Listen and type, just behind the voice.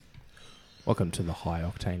Welcome to the High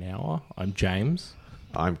Octane Hour. I'm James,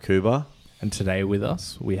 I'm Kuba. and today with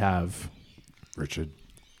us we have Richard.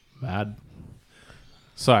 Mad.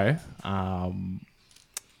 So,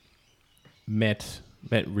 met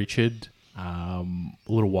Richard a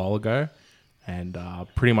little while ago, and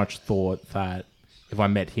pretty much thought that if I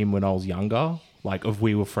met him when I was younger, like if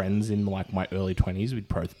we were friends in like my early 20s, we'd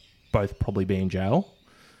both probably be in jail.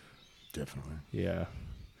 Definitely. Yeah.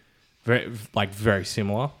 Very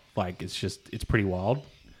similar. Like it's pretty wild.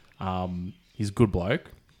 He's a good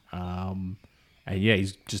bloke. And yeah,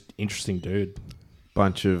 he's just interesting dude.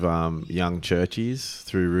 Bunch of young churchies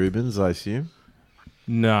through Rubens, I assume.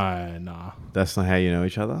 Nah. That's not how you know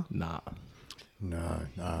each other? Nah. No.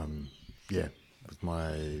 Yeah, with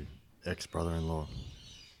my ex-brother-in-law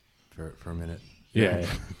for a minute. Yeah.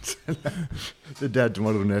 The dad to my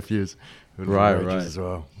little nephews. Right. As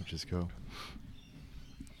well, which is cool.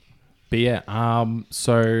 But yeah,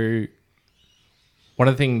 so one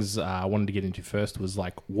of the things I wanted to get into first was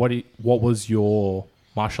like, what was your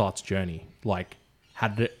martial arts journey? Like, how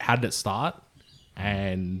did it start?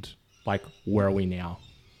 And like, where are we now?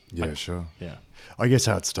 Yeah, sure. Yeah. I guess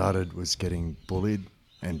how it started was getting bullied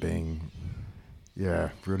and being,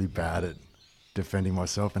 really bad at defending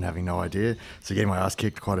myself and having no idea. So getting my ass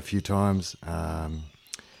kicked quite a few times.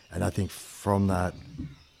 And I think from that,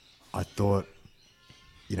 I thought,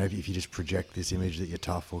 if you just project this image that you're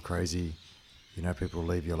tough or crazy, people will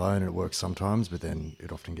leave you alone, and it works sometimes, but then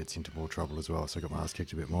it often gets into more trouble as well. So I got my ass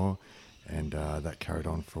kicked a bit more, and that carried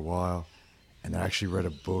on for a while. And then I actually read a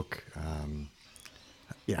book,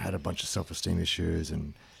 had a bunch of self-esteem issues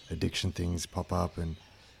and addiction things pop up, and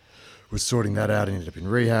was sorting that out and ended up in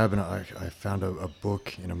rehab. And I found a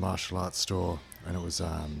book in a martial arts store, and it was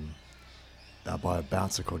by a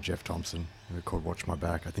bouncer called Jeff Thompson, called Watch My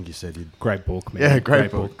Back. I think you said you'd... Great book, man. Yeah,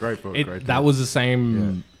 great book. Great book. That was the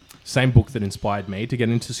same book that inspired me to get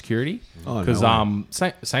into security. Oh, Because no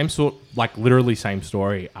way. same sort, like literally same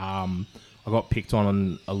story. I got picked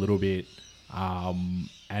on a little bit, and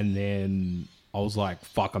then I was like,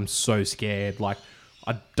 "Fuck, I'm so scared." Like,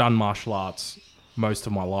 I'd done martial arts most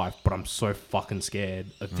of my life, but I'm so fucking scared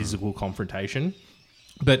of physical confrontation.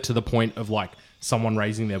 But to the point of like someone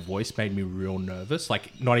raising their voice made me real nervous.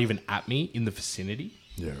 Like, not even at me, in the vicinity.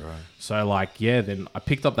 Yeah, right. So then I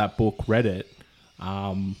picked up that book, read it.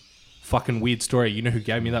 Fucking weird story. You know who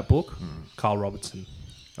gave me that book? Carl Robertson.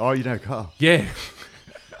 Oh, you know Carl. Yeah.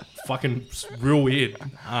 Fucking real weird.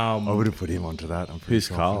 I would have put him onto that. I'm pretty Who's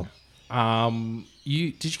confident. Carl?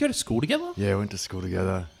 Did you go to school together? Yeah, went to school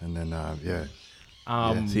together, and then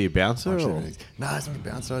Is he a bouncer? Or? No, he's not a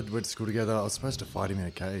bouncer. I went to school together. I was supposed to fight him in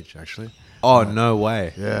a cage, actually. Oh, no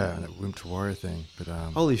way. Yeah, that Wimp to Warrior thing. But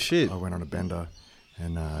Holy shit. I went on a bender,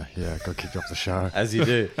 and got kicked off the show. As you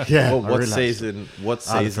do. Yeah, Well, I what relapsed. season? What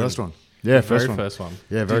season? The first one. Yeah, Very first one.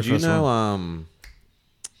 Yeah, very Did you first know, one.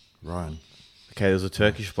 Ryan. okay, there's a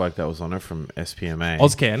Turkish bloke that was on it from SPMA.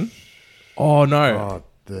 Ozken? Oh, no. Oh,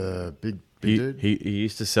 the big He dude?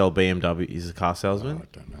 used to sell BMW. He's a car salesman. I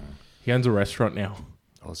don't know. He owns a restaurant now.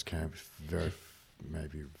 Ozcam,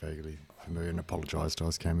 maybe vaguely familiar, and apologise to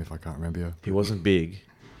Ozcam if I can't remember you. He wasn't big.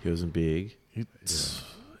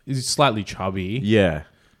 He's slightly chubby. Yeah.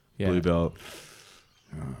 Yeah. Blue belt.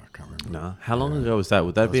 Oh, I can't remember. No. How long ago was that?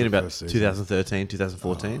 Would that That be was in the about first season. 2013, Oh,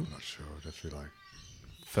 2014? I'm not sure. Definitely like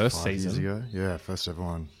First 5 years season. ago. Yeah, first ever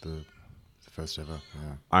one. The first ever.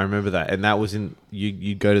 Yeah. I remember that. And that was in,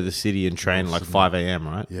 you go to the city and train like 5 a.m.,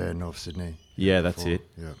 right? Yeah, North Sydney. Yeah, that's before. it.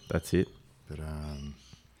 Yeah, That's it.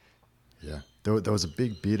 but there was a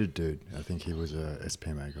big bearded dude. I think he was a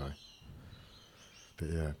SPMA guy.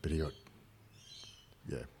 But he got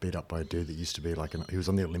beat up by a dude that used to be like he was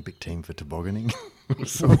on the Olympic team for tobogganing.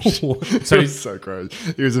 So It was so crazy.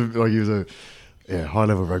 He was a high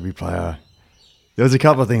level rugby player. There was a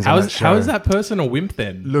couple of things on that show. how is that person a wimp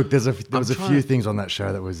then? Look, there was a trying few to- things on that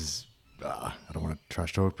show that was I don't want to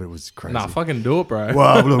trash talk, but it was crazy. Nah, fucking do it, bro.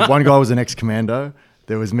 Well, look, one guy was an ex-commando.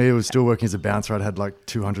 There was me who was still working as a bouncer. I'd had like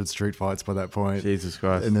 200 street fights by that point. Jesus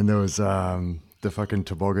Christ. And then there was the fucking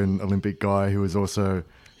toboggan Olympic guy who was also...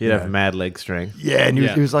 He'd have mad leg strength. Yeah, and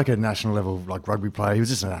Yeah. he was like a national level like rugby player. He was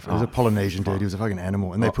just an athlete. He was a Polynesian dude. He was a fucking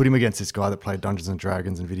animal. And they put him against this guy that played Dungeons and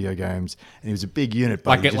Dragons and video games. And he was a big unit.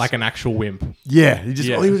 But like an actual wimp. he Yeah.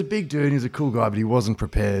 was a big dude. He was a cool guy, but he wasn't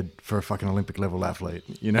prepared for a fucking Olympic level athlete.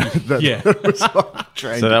 You know? That, Yeah. that was like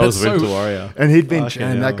trained. So that was That's Winter so- Warrior. And he'd been, Fucking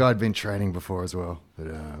and that hell. guy had been training before as well.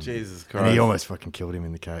 But, Jesus and he Christ. almost fucking killed him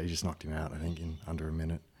in the cage. He just knocked him out, I think, in under a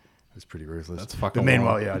minute. It was pretty ruthless. That's fucking But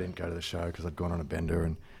meanwhile, wild. I didn't go to the show because I'd gone on a bender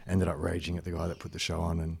and ended up raging at the guy that put the show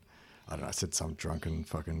on. And I don't know, I said some drunken,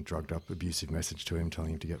 fucking drugged up, abusive message to him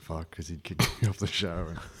telling him to get fucked because he'd kicked me off the show.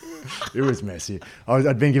 And It was messy.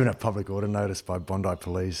 I'd been given a public order notice by Bondi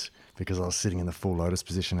Police because I was sitting in the full lotus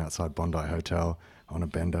position outside Bondi Hotel on a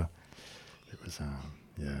bender. It was,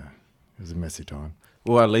 it was a messy time.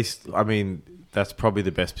 Well, at least, I mean, that's probably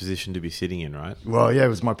the best position to be sitting in, right? Well, yeah, it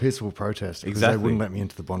was my peaceful protest because Exactly. they wouldn't let me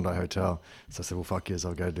into the Bondi Hotel. So I said, well, fuck yes,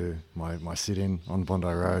 I'll go do my sit-in on Bondi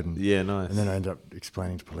Road. And, Yeah, nice. And then I ended up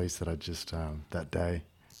explaining to police that I'd just, that day,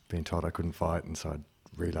 been told I couldn't fight, and so I'd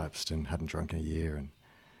relapsed and hadn't drunk in a year. And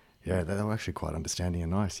yeah, they were actually quite understanding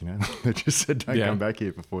and nice, you know. They just said, don't come back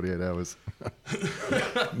here for 48 hours.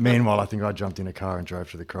 Meanwhile, I think I jumped in a car and drove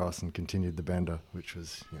to the cross and continued the bender, which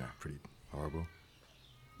was, pretty horrible.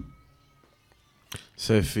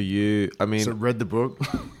 So for you, I mean, So read the book.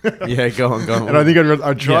 yeah, go on. And I think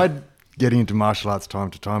I tried getting into martial arts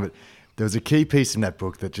time to time, but there was a key piece in that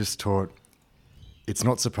book that just taught it's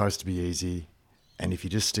not supposed to be easy, and if you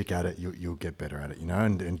just stick at it, you'll get better at it,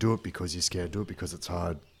 and do it because you're scared, do it because it's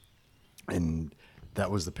hard. And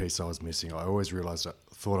that was the piece I was missing. I always realized I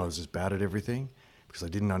thought I was just bad at everything because I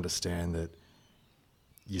didn't understand that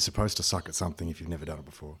you're supposed to suck at something if you've never done it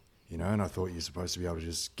before. And I thought you're supposed to be able to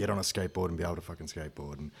just get on a skateboard and be able to fucking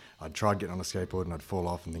skateboard. And I'd tried getting on a skateboard and I'd fall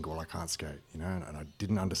off and think, well, I can't skate, and I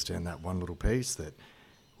didn't understand that one little piece that,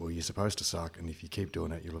 well, you're supposed to suck, and if you keep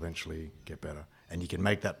doing it, you'll eventually get better. And you can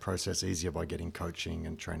make that process easier by getting coaching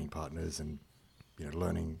and training partners and,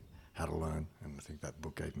 learning how to learn. And I think that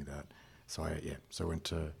book gave me that. So I went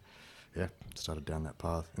to, started down that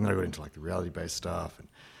path. And then I got into like the reality-based stuff and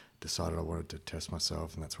decided I wanted to test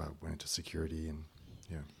myself, and that's why I went into security and,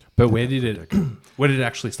 But where did it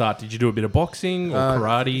actually start? Did you do a bit of boxing or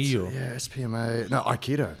karate? Or? Yeah, SPMA. No,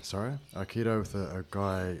 Aikido. Sorry, Aikido with a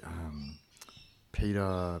guy, Peter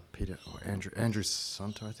or Andrew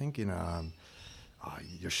Santo, I think, in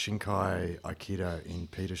Yoshinkai Aikido in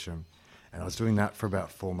Petersham, and I was doing that for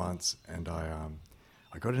about 4 months, and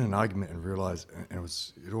I got in an argument and realized, and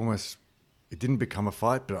it didn't become a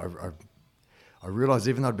fight, but I realized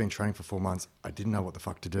even though I'd been training for 4 months, I didn't know what the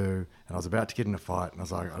fuck to do. And I was about to get in a fight, and I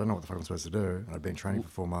was like, I don't know what the fuck I'm supposed to do. And I'd been training for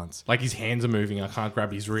 4 months. Like his hands are moving, I can't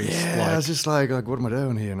grab his wrist. Yeah, I was just like, what am I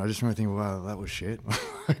doing here? And I just remember thinking, wow, that was shit.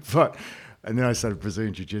 And then I started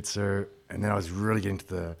Brazilian Jiu-Jitsu, and then I was really getting into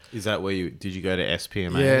the... is that where did you go to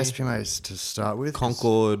SPMA? Yeah, SPMA is to start with.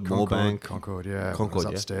 Concord, Moorebank. Concord, yeah. Concord, I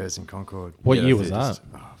was upstairs in Concord. What Yeah, year that's was that?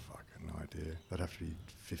 Oh, fuck, I have no idea. That'd have to be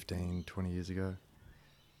 15, 20 years ago.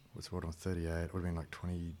 I'm 38. It would have been like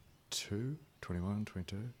 22, 21,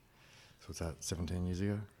 22. So what's that, 17 years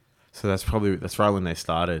ago? So that's right when they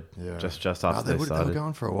started. Yeah. Just after they They started. were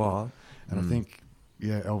going for a while. And I think,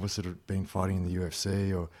 Elvis had been fighting in the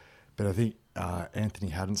UFC, but I think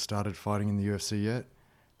Anthony hadn't started fighting in the UFC yet.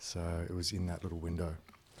 So it was in that little window.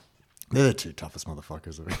 They're the two toughest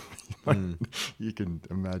motherfuckers you can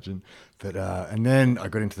imagine. But and then I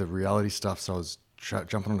got into the reality stuff, so I was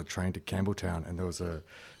jumping on a train to Campbelltown, and there was a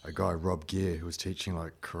guy, Rob Gear, who was teaching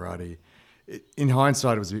like karate. In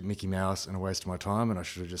hindsight, it was a bit Mickey Mouse and a waste of my time, and I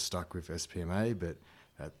should have just stuck with SPMA. But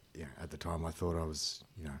at the time, I thought I was,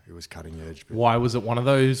 it was cutting edge. But Why was it one of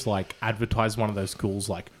those, like, advertised one of those schools,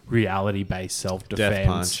 like, reality-based self-defense? Death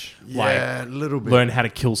Punch. Yeah, a little bit. Learn how to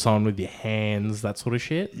kill someone with your hands, that sort of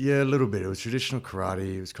shit? Yeah, a little bit. It was traditional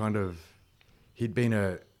karate. It was kind of, he'd been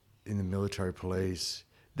in the military police.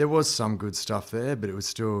 There was some good stuff there, but it was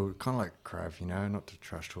still kind of like Krav, not to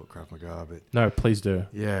trash talk Krav Maga, but No, please do.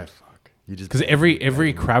 yeah, fuck. You just Because every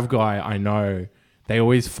Krav guy I know, they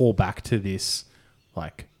always fall back to this,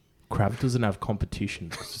 like, Krav doesn't have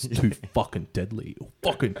competition. It's just too fucking deadly.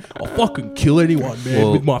 I'll fucking kill anyone,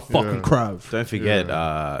 man, with my fucking Krav. Don't forget,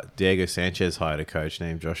 Diego Sanchez hired a coach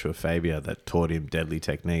named Joshua Fabia that taught him deadly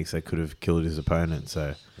techniques that could have killed his opponent.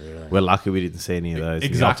 So we're lucky we didn't see any of those. in the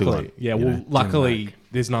Exactly. octagon, Yeah, you well, know? luckily,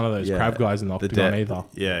 there's none of those Yeah. Krav guys in the octagon either.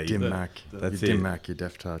 Yeah, Dim Mac. that's Dim it. Mac, your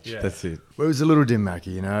deft touch. Yeah. That's it. Well, it was a little Dim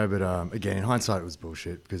Mac-y, but again, in hindsight, it was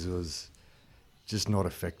bullshit because it was just not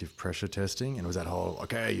effective pressure testing. And it was that whole,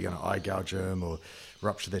 okay, you're going to eye gouge them or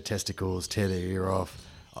rupture their testicles, tear their ear off.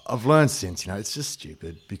 I've learned since, it's just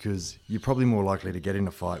stupid because you're probably more likely to get in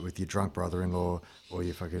a fight with your drunk brother-in-law or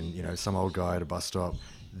your fucking, some old guy at a bus stop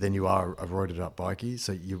than you are a roided up bikie.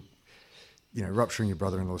 So rupturing your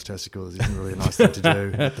brother-in-law's testicles isn't really a nice thing to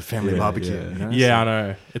do at the family barbecue. Yeah, I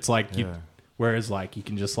know. It's like whereas like you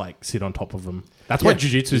can just like sit on top of them. That's why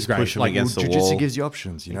jiu-jitsu is Just great. push 'em Like against the Jiu-jitsu wall. gives you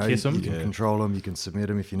options, You kiss 'em? You can Yeah. control them, you can submit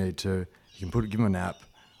them if you need to. You can give them a nap,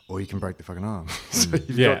 or you can break the fucking arm. So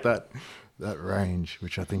you've Yeah. got that range,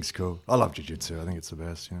 which I think is cool. I love jiu-jitsu. I think it's the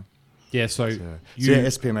best, yeah, so So you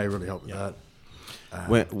SPMA really helped with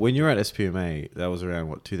that. When you were at SPMA, that was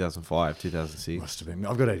around 2005, 2006. Must have been.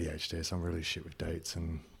 I've got ADHD, so I'm really shit with dates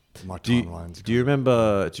and my Do you, timelines. do you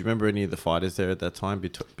remember any of the fighters there at that time?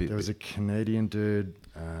 There was a Canadian dude.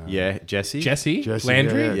 Jesse. Jesse Jesse,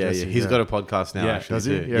 Landry. Yeah, Jesse, he's yeah. got a podcast now. Yeah. Actually, Does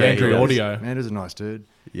he? too. Yeah, Landry he does. Audio. Man, he's a nice dude.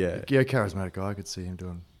 Yeah. Charismatic guy. I could see him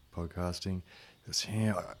doing podcasting. It was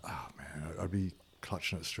him. Oh man, I'd be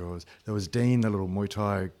clutching at straws. There was Dean, the little Muay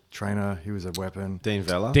Thai trainer. He was a weapon. Dean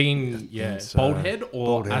Vella. Dean, yeah, Dean's, bald head or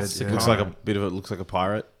bald head, as yeah. looks like a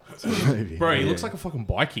pirate. Maybe. bro. He Yeah. looks like a fucking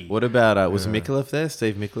bikie. What about was Mikulev there?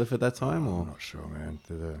 Steve Mikulev at that time, I'm or not sure, man.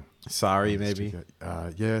 They're the Sari maybe?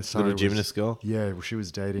 yeah, sorry. Little gymnast girl. Yeah, well, she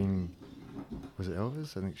was dating. Was it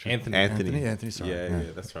Elvis? I think. Anthony. Sorry. Yeah,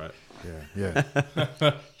 that's right. Yeah. Do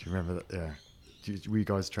you remember that? Yeah. Were you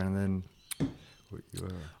guys training then? You were-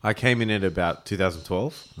 I came in at about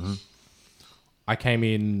 2012, I came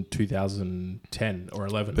in 2010 or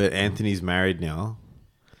 11. but Anthony's married now,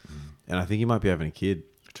 and I think he might be having a kid.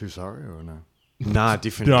 Too sorry or no? Nah,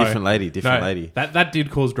 different lady. That did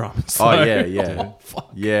cause dramas. Oh so- yeah. Oh,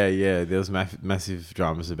 fuck. Yeah. There was massive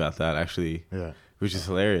dramas about that actually, Yeah. which is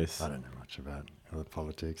hilarious. I don't know much about the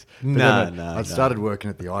politics. Nah. I started working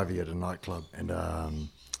at the Ivy at a nightclub, and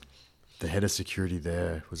the head of security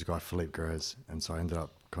there was a guy, Philippe Gross, and so I ended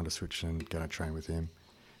up kind of switching and going to train with him,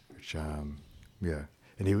 which, yeah.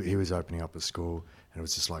 And he was opening up a school, and it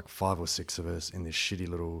was just like 5 or 6 of us in this shitty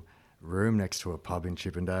little room next to a pub in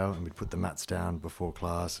Chippendale, and we'd put the mats down before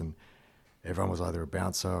class, and everyone was either a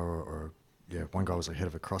bouncer or one guy was like head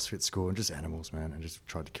of a CrossFit school, and just animals, man, and just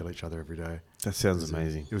tried to kill each other every day. That sounds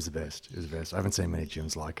amazing. It was the best. I haven't seen many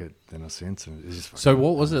gyms like it then or since. And it was just So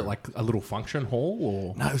what was it, like a little function hall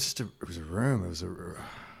or? No, it was just it was a room. It was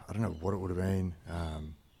I don't know what it would have been.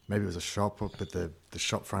 Maybe it was a shop, but the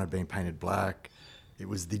shop front had been painted black. It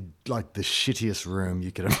was the shittiest room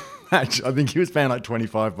you could imagine. I think he was paying like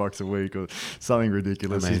 $25 a week or something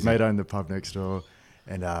ridiculous. Amazing. His mate owned the pub next door,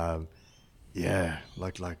 and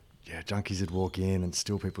junkies would walk in and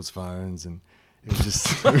steal people's phones, and it was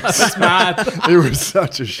just That's mad. it was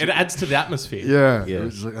such a shit. It adds to the atmosphere. Yeah, Yeah. it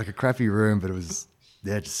was like a crappy room, but it was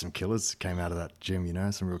just some killers came out of that gym.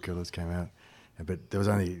 Some real killers came out, but there was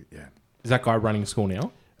only Is that guy running school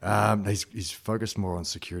now? He's focused more on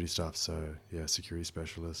security stuff, so security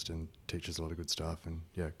specialist and teaches a lot of good stuff, and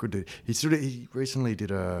good dude. He recently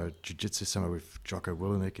did a jiu-jitsu summer with Jocko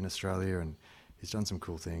Willenick in Australia, and he's done some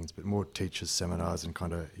cool things, but more teachers seminars and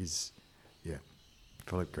kind of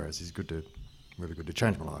Philip Gross. He's a good dude, really good dude.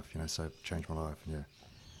 Changed my life, changed my life, and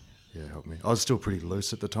helped me. I was still pretty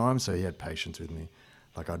loose at the time, so he had patience with me.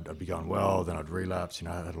 Like I'd be going well, then I'd relapse.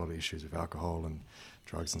 I had a lot of issues with alcohol and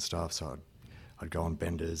drugs and stuff, so I'd go on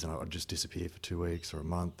benders and I'd just disappear for 2 weeks or a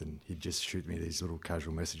month, and he'd just shoot me these little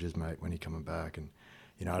casual messages, mate, when you coming back? And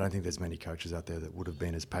I don't think there's many coaches out there that would have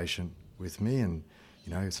been as patient with me, and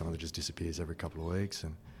someone that just disappears every couple of weeks,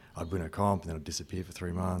 and I'd win a comp and then I'd disappear for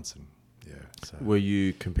 3 months, and so Were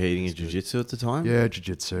you competing in jiu-jitsu at the time?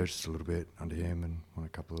 jiu-jitsu just a little bit under him and on a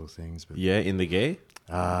couple of things, but Yeah, in the gi?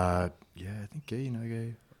 I think gi, no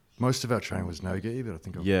gi. Most of our training was no gi, but I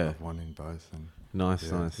think I've won in both, and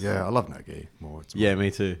Nice. I love no gi more. It's Yeah, more,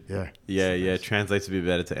 me too. yeah, Yeah. Translates a bit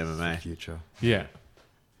better to it's the MMA. future. Yeah.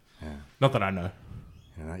 Yeah, Not that I know.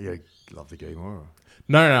 love the gi more.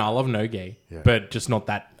 No, I love no gi, Yeah. but just not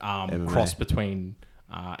that MMA. cross between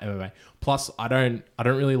MMA. Plus, I don't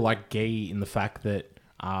really like gi in the fact that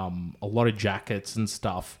a lot of jackets and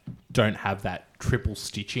stuff don't have that triple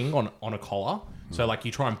stitching on a collar. So like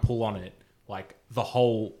you try and pull on it, like the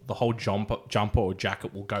whole jumper or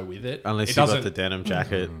jacket will go with it. Unless it you got the denim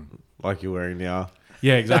jacket like you're wearing now.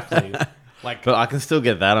 Yeah, exactly. Like, But I can still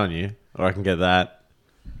get that on you, or I can get that.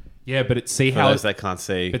 yeah, but For those that can't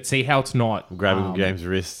see, see how it's not I'm grabbing James'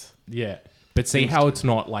 wrist. Yeah, but see how it's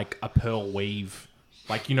not like a pearl weave.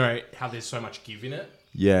 Like, how there's so much give in it.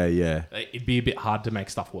 Yeah. It'd be a bit hard to make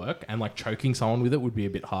stuff work, and like choking someone with it would be a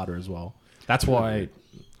bit harder as well. That's why.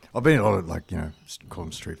 I've been in a lot of call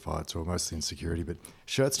them street fights or mostly in security, but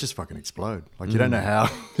shirts just fucking explode. Like you don't know how.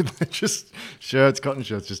 Just cotton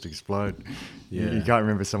shirts just explode. Yeah. You can't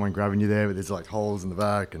remember someone grabbing you there, but there's like holes in the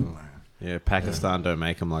back and. Yeah, Pakistan don't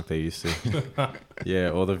make them like they used to. Yeah,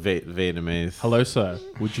 or the Vietnamese. Hello, sir.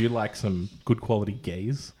 Would you like some good quality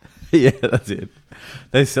gaze? Yeah, that's it.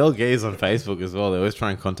 They sell gays on Facebook as well. They always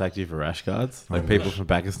try and contact you for rash cards, like people from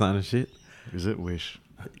Pakistan and shit. Is it Wish?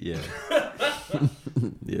 Yeah.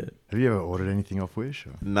 Yeah. Have you ever ordered anything off Wish?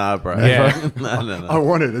 Or? Nah, bro. Yeah. No. I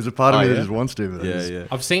want it. There's a part of me yeah? that just wants to. But Yeah.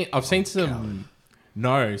 I've seen some.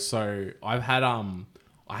 No, so I've had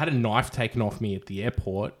I had a knife taken off me at the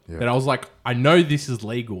airport, Yeah. but I was like, I know this is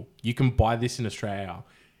legal. You can buy this in Australia.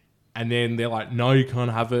 And then they're like, no, you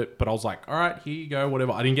can't have it. But I was like, all right, here you go,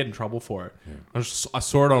 whatever. I didn't get in trouble for it. Yeah. I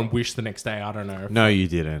saw it on Wish the next day. I don't know. No, you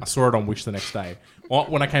didn't. I saw it on Wish the next day. Well,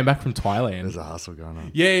 when I came back from Thailand. There's a hustle going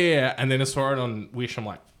on. Yeah. And then I saw it on Wish. I'm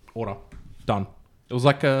like, order. Done. It was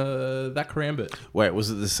like that karambit. Wait, was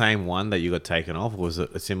it the same one that you got taken off, or was it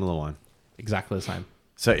a similar one? Exactly the same.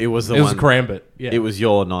 So it was the It one. was a karambit. Yeah. It was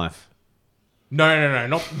your knife. No.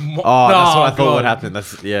 Not. Oh, that's what I thought would happen.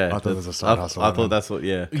 That's I thought it was a side hustle. I thought that's what.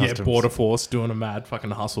 Yeah. Yeah, Customs. Border Force doing a mad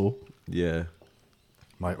fucking hustle. Yeah.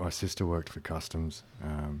 My sister worked for customs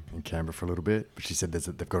in Canberra for a little bit, but she said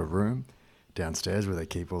they've got a room downstairs where they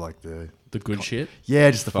keep all like the good shit. Yeah,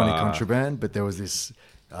 just the funny Fuck. contraband. But there was this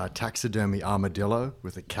taxidermy armadillo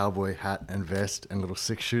with a cowboy hat and vest and little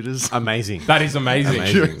 6-shooters. Amazing. That is amazing.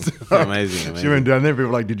 Amazing. She went down there. People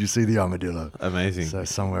were like, "Did you see the armadillo?" Amazing. So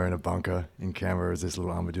somewhere in a bunker in Canberra is this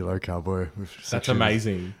little armadillo cowboy. With 6 That's shooters.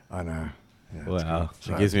 amazing. I know. Yeah, it's Wow.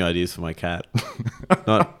 cool. It gives me ideas for my cat.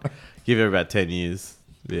 Not give her about 10 years.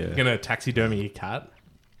 Yeah. You're gonna taxidermy your cat.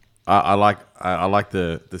 I like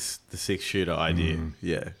the 6-shooter idea.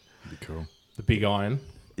 Yeah. That'd be cool. The big iron.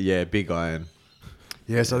 Yeah, big iron.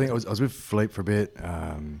 Yeah, so I think I was with Philippe for a bit.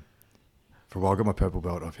 For a while, I got my purple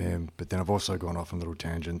belt off him, but then I've also gone off on little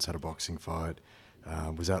tangents, had a boxing fight,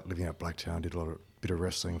 was out living out Blacktown, did a bit of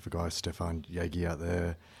wrestling for guys, Stefan Yagi out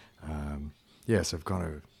there. So I've kind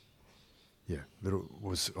of,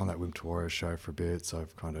 was on that Wim Warrior show for a bit, so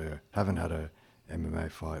I've kind of, haven't had a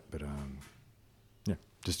MMA fight, but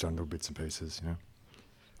just done little bits and pieces, you know.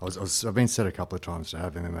 I've been set a couple of times to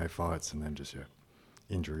have MMA fights and then just,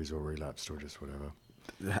 injuries or relapsed or just whatever.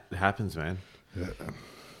 It happens, man. Yeah.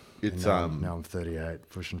 It's now I'm 38,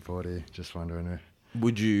 pushing 40. Just wondering.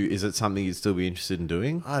 Is it something you'd still be interested in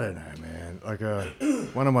doing? I don't know, man. Like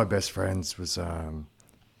one of my best friends was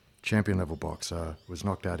champion level boxer. Was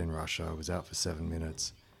knocked out in Russia. Was out for 7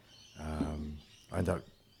 minutes. I ended up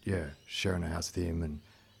sharing a house with him and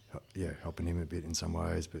helping him a bit in some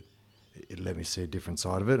ways, but it let me see a different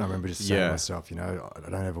side of it. And I remember just saying to myself, I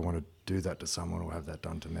don't ever want to do that to someone or have that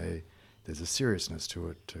done to me. There's a seriousness to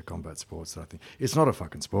it, to combat sports, that I think it's not a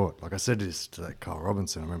fucking sport. Like I said this to that Carl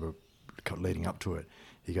Robinson, I remember leading up to it.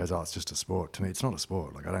 He goes, "Oh, it's just a sport." To me, it's not a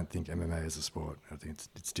sport. Like I don't think MMA is a sport. I think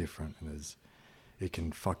it's different, and it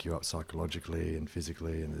can fuck you up psychologically and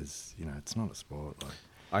physically, and it's not a sport. Like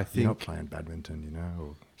I think you're not playing badminton,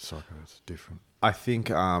 or soccer. It's different. I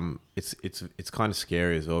think it's kind of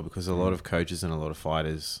scary as well because a lot of coaches and a lot of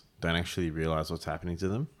fighters don't actually realize what's happening to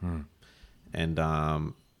them,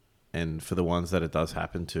 and for the ones that it does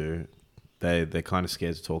happen to, they're kind of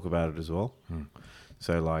scared to talk about it as well.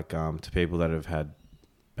 So like to people that have had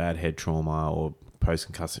bad head trauma or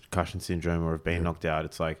post-concussion syndrome or have been knocked out,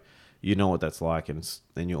 it's like what that's like, and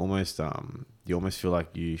then you almost feel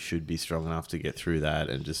like you should be strong enough to get through that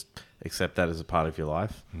and just accept that as a part of your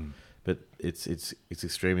life. But it's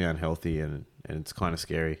extremely unhealthy and it's kind of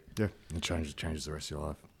scary. Yeah, it changes the rest of your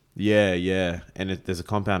life. Yeah, and there's a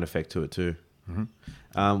compound effect to it too.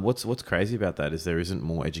 What's crazy about that is there isn't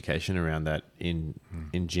more education around that in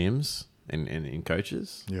gyms and in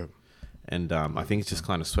coaches. Yeah, and I think it's just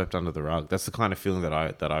kind of swept under the rug. That's the kind of feeling that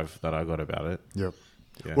I got about it. Yep.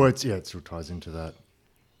 Yeah. Well, it still ties into that.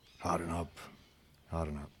 Harden up.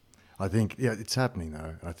 I think it's happening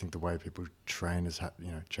though. I think the way people train is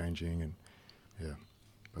changing and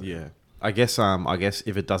But, yeah. I guess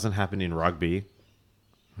if it doesn't happen in rugby,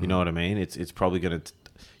 you know what I mean? It's probably going to...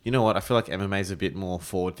 You know what? I feel like MMA is a bit more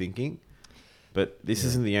forward-thinking, but this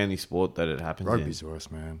isn't the only sport that it happens Rugby's in.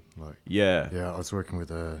 worse, man. Like Yeah. I was working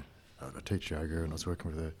with I teach yoga, and I was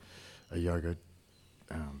working with a yoga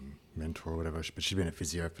mentor or whatever, but she'd been a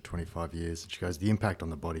physio for 25 years, and she goes, the impact on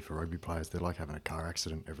the body for rugby players, they're like having a car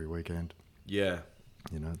accident every weekend. Yeah.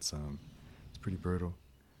 It's pretty brutal.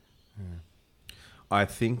 Yeah. I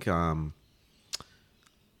think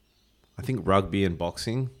rugby and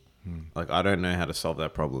boxing, like I don't know how to solve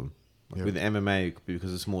that problem. Like with MMA,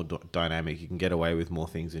 because it's more dynamic, you can get away with more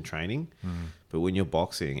things in training. But when you're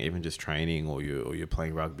boxing, even just training or you're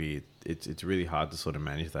playing rugby, it's really hard to sort of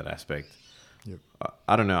manage that aspect. Yep.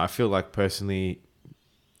 I don't know. I feel like personally,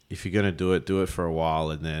 if you're going to do it for a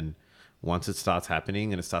while, and then once it starts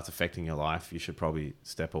happening and it starts affecting your life, you should probably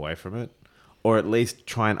step away from it, or at least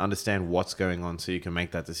try and understand what's going on so you can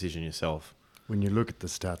make that decision yourself. When you look at the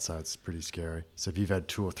stats, it's pretty scary. So if you've had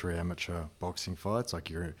 2 or 3 amateur boxing fights,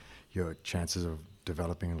 like your chances of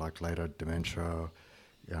developing like later dementia,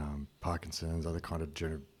 Parkinson's, other kind of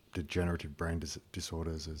degenerative brain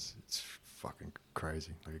disorders it's fucking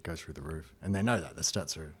crazy. Like it goes through the roof, and they know that the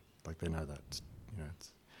stats are like they know that.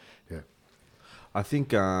 I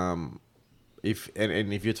think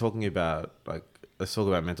if you're talking about like let's talk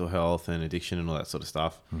about mental health and addiction and all that sort of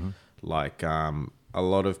stuff. Like a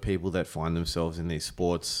lot of people that find themselves in these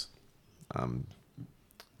sports,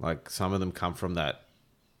 like some of them come from that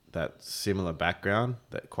similar background,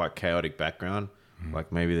 that quite chaotic background.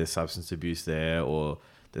 Like maybe there's substance abuse there, or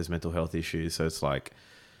there's mental health issues. So it's like,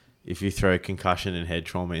 if you throw concussion and head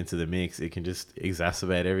trauma into the mix, it can just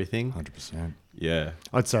exacerbate everything. 100%. Yeah.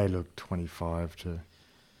 I'd say, look, 25 to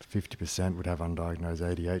 50% would have undiagnosed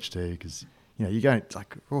ADHD because, you know, you go,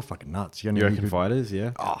 like, we're all fucking nuts. You reckon fighters,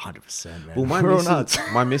 yeah? Oh, 100%, man. Well,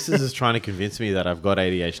 my missus is trying to convince me that I've got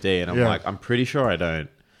ADHD, and I'm like, I'm pretty sure I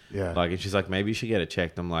don't. Yeah. Like, and she's like, maybe you should get it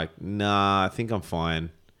checked. I'm like, nah, I think I'm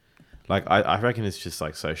fine. Like, I reckon it's just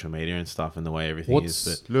like social media and stuff and the way everything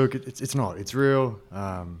is. But look, it's not. It's real.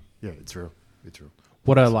 Yeah, it's real. It's real.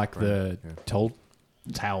 What are like the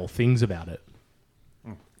telltale things about it?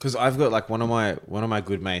 because I've got like one of my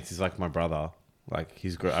good mates is like my brother. Like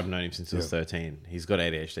I've known him since he was 13. He's got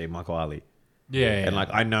ADHD, Michael Ali. Yeah, And like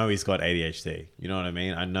I know he's got ADHD. You know what I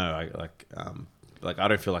mean? I know. I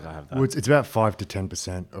don't feel like I have that. Well, it's about 5 to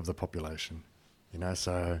 10% of the population. You know,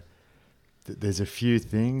 so there's a few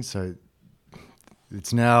things. So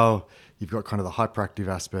it's now you've got kind of the hyperactive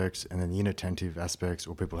aspects and then the inattentive aspects,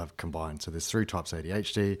 or people have combined. So there's 3 types of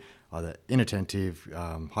ADHD, either inattentive,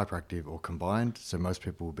 hyperactive, or combined. So most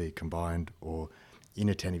people will be combined, or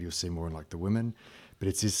inattentive you'll see more in like the women. But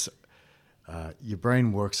it's this, your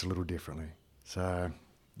brain works a little differently. So,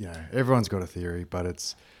 you know, everyone's got a theory, but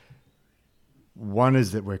it's, one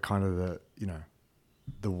is that we're kind of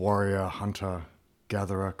the warrior, hunter,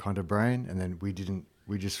 gatherer kind of brain. And then we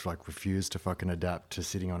just like refused to fucking adapt to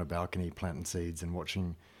sitting on a balcony, planting seeds and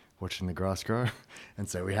watching the grass grow. And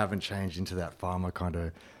so we haven't changed into that farmer kind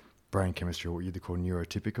of brain chemistry, or what you'd call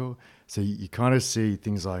neurotypical. So you kind of see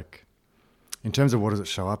things like, in terms of what does it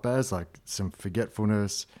show up as, like some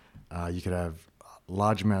forgetfulness, you could have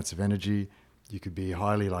large amounts of energy, you could be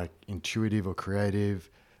highly like intuitive or creative,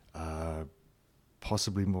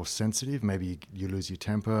 possibly more sensitive. Maybe you lose your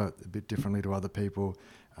temper a bit differently to other people,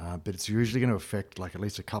 but it's usually going to affect like at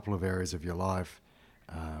least a couple of areas of your life,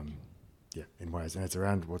 in ways. And it's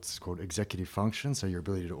around what's called executive function, so your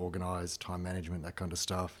ability to organize, time management, that kind of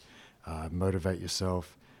stuff, motivate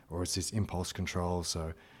yourself, or it's this impulse control.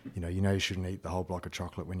 So, you know you shouldn't eat the whole block of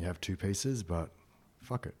chocolate when you have 2 pieces, but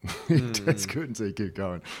fuck it. It tastes good, and so you keep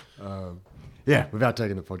going. Without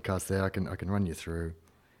taking the podcast there, I can run you through.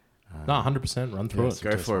 No, 100% run through it.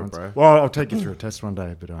 Go for it, bro. Well, I'll take you through a test one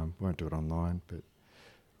day, but won't do it online.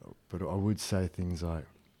 But I would say things like,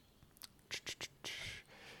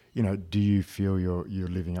 you know, do you feel you're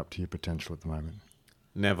living up to your potential at the moment?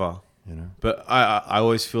 Never. You know, but I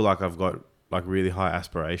always feel like I've got like really high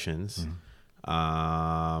aspirations, but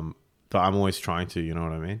I'm always trying to. You know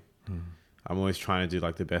what I mean? I'm always trying to do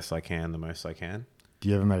like the best I can, the most I can. Do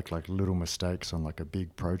you ever make like little mistakes on like a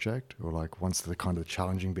big project, or like once the kind of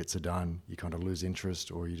challenging bits are done, you kind of lose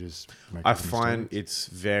interest, or you just make I find it's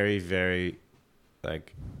very, very,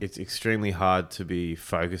 like, it's extremely hard to be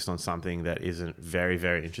focused on something that isn't very,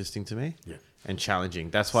 very interesting to me and challenging.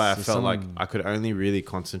 That's why I felt like I could only really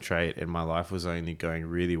concentrate, and my life was only going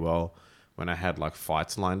really well when I had like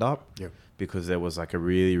fights lined up, because there was like a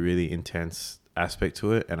really, really intense aspect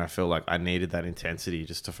to it, and I felt like I needed that intensity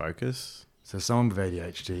just to focus. So someone with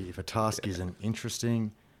ADHD, if a task isn't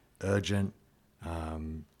interesting, urgent,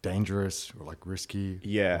 dangerous, or like risky,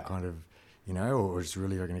 or kind of, you know, or it's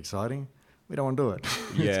really fucking exciting, we don't want to do it.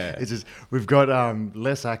 It's just, we've got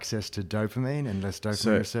less access to dopamine and less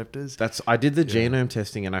dopamine receptors. I did the genome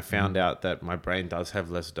testing, and I found out that my brain does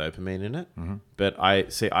have less dopamine in it. But I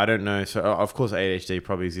don't know. So of course ADHD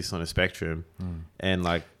probably exists on a spectrum, and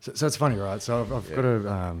like. So it's funny, right? So I've got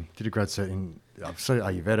did a grad cert in. I've studied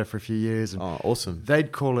Ayurveda for a few years. And awesome.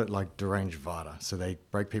 They'd call it like deranged vata. So they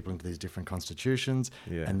break people into these different constitutions,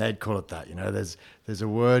 and they'd call it that. You know, there's a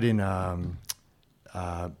word in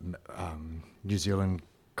New Zealand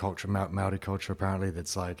culture, Maori culture, apparently,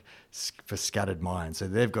 that's like for scattered minds. So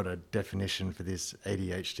they've got a definition for this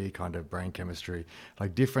ADHD kind of brain chemistry.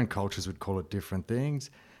 Like different cultures would call it different things,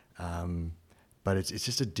 but it's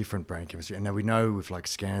just a different brain chemistry. And now we know with like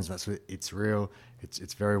scans, it's real.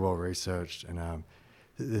 It's very well researched. And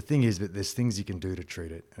the thing is that there's things you can do to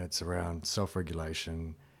treat it, and it's around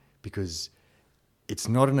self-regulation, because it's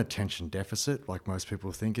not an attention deficit like most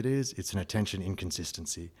people think it is. It's an attention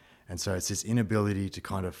inconsistency. And so it's this inability to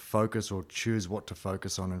kind of focus or choose what to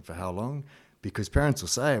focus on and for how long. Because parents will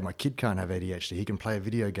say, my kid can't have ADHD. He can play a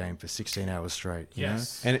video game for 16 hours straight.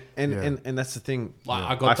 Yes. You know? And that's the thing. Like,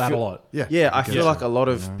 I got that a lot. I feel like a lot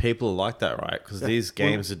of people are like that, right? Because these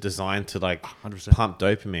games are designed to like 100%. pump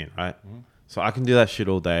dopamine, right? So I can do that shit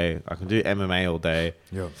all day. I can do MMA all day.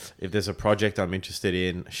 Yeah. If there's a project I'm interested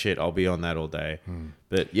in, shit, I'll be on that all day.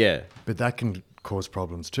 But yeah, But that can cause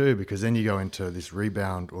problems too, because then you go into this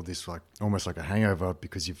rebound or this like almost like a hangover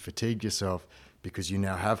because you've fatigued yourself, because you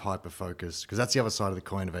now have hyper focus. Because that's the other side of the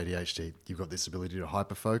coin of ADHD. You've got this ability to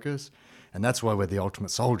hyper focus. And that's why we're the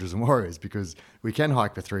ultimate soldiers and warriors, because we can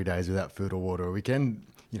hike for 3 days without food or water, or we can,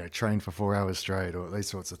 train for 4 hours straight, or these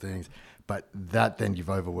sorts of things. But that then you've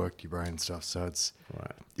overworked your brain and stuff. So it's,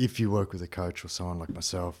 right. if you work with a coach or someone like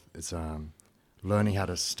myself, it's learning how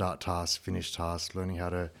to start tasks, finish tasks, learning how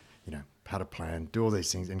to, how to plan, do all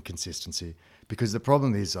these things, and consistency. Because the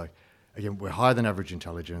problem is, like, again, we're higher than average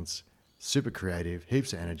intelligence, super creative,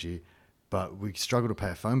 heaps of energy, but we struggle to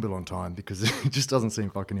pay a phone bill on time because it just doesn't seem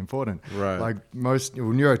fucking important. Right. Like most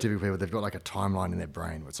neurotypical people, they've got like a timeline in their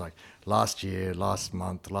brain where it's like last year, last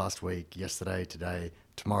month, last week, yesterday, today,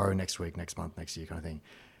 tomorrow, next week, next month, next year kind of thing.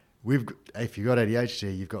 If you've got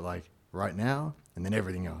ADHD, you've got like right now and then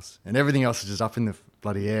everything else. And everything else is just up in the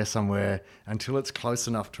bloody air somewhere until it's close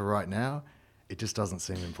enough to right now. It just doesn't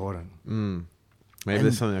seem important. Maybe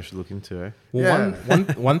there's something I should look into, eh? Well,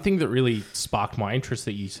 Yeah. one thing that really sparked my interest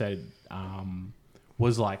that you said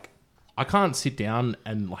was like, I can't sit down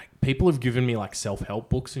and like, people have given me like self-help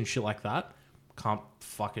books and shit like that. Can't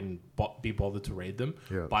fucking be bothered to read them.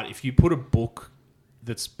 Yeah. But if you put a book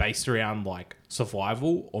that's based around like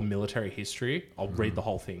survival or military history, I'll read the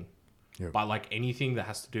whole thing. Yeah. But like anything that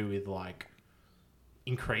has to do with like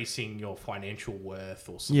increasing your financial worth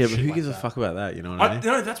or something. Yeah, but who gives a fuck about that? You know what I mean?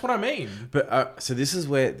 No, that's what I mean. But so this is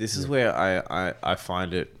where I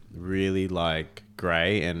find it really like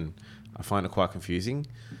grey, and I find it quite confusing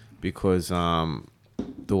because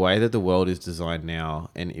the way that the world is designed now,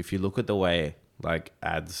 and if you look at the way like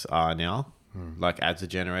ads are now, like ads are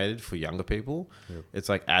generated for younger people, it's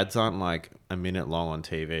like ads aren't like a minute long on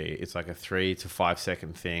TV. It's like a 3 to 5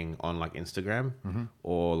 second thing on like Instagram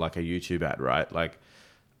or like a YouTube ad, right? Like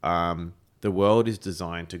the world is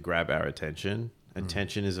designed to grab our attention.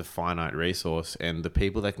 Attention is a finite resource, and the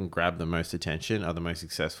people that can grab the most attention are the most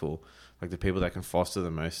successful. Like the people that can foster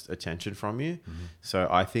the most attention from you. So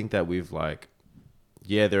I think that we've like,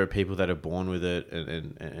 yeah, there are people that are born with it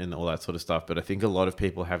and all that sort of stuff, but I think a lot of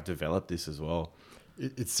people have developed this as well.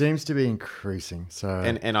 It seems to be increasing. So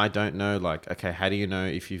And I don't know, like, okay, how do you know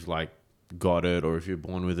if you've like got it, or if you're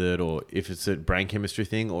born with it, or if it's a brain chemistry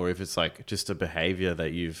thing, or if it's like just a behavior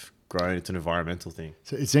that you've grown? It's an environmental thing.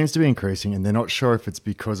 So it seems to be increasing, and they're not sure if it's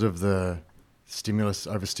because of the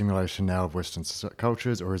overstimulation now of Western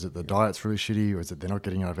cultures, or is it the diet's really shitty, or is it they're not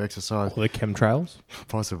getting enough exercise? Or the chemtrails.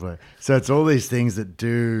 Possibly. So it's all these things that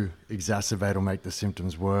do exacerbate or make the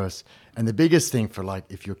symptoms worse. And the biggest thing for like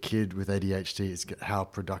if your kid with ADHD is how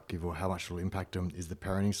productive or how much it will impact them is the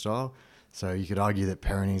parenting style. So you could argue that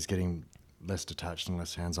parenting is getting less detached and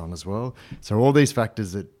less hands-on as well. So all these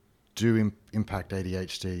factors that do impact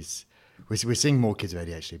ADHDs, we're seeing more kids with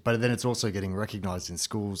ADHD, but then it's also getting recognised in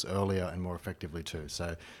schools earlier and more effectively too.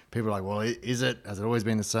 So people are like, well, has it always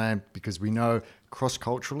been the same? Because we know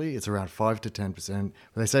cross-culturally it's around 5 to 10%. Well,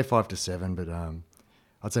 they say 5 to 7, but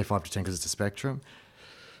I'd say 5 to 10 because it's a spectrum.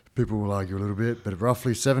 People will argue a little bit, but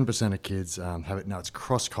roughly 7% of kids have it. Now it's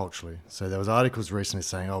cross-culturally. So there was articles recently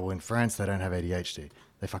saying, oh, well, in France they don't have ADHD.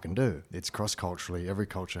 They fucking do. It's cross-culturally. Every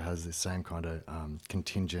culture has this same kind of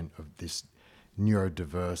contingent of this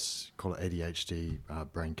neurodiverse, call it ADHD,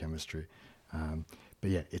 brain chemistry. But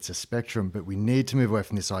yeah, it's a spectrum, but we need to move away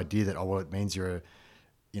from this idea that, oh, well, it means you're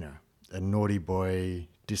a naughty boy,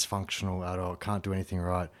 dysfunctional adult, can't do anything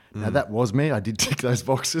right. Now that was me. I did tick those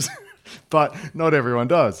boxes, but not everyone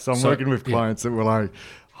does. So I'm working with clients that were like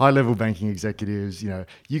high-level banking executives.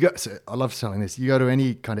 So I love selling this. You go to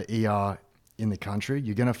any kind of ER in the country,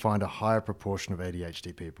 you're going to find a higher proportion of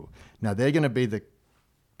ADHD people. Now they're going to be the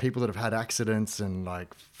people that have had accidents and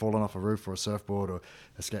like fallen off a roof or a surfboard or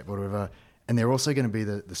a skateboard or whatever. And they're also going to be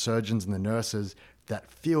the surgeons and the nurses that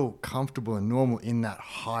feel comfortable and normal in that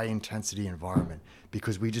high intensity environment,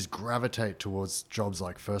 because we just gravitate towards jobs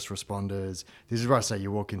like first responders. This is where I say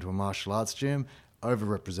you walk into a martial arts gym,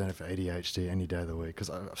 overrepresented for ADHD any day of the week, because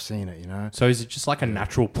I've seen it, So is it just like a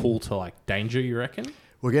natural pull to like danger, you reckon?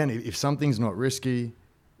 Well, again, if something's not risky,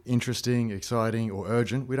 interesting, exciting, or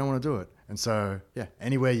urgent, we don't want to do it. And so, yeah,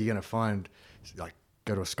 anywhere you're going to find, like,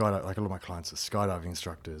 go to a skydive, like a lot of my clients are skydiving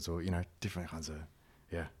instructors, or, different kinds of,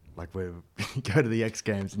 like where you go to the X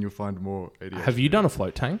Games and you'll find more ADHD. Have you done a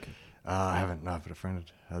float tank? I haven't, no, but a friend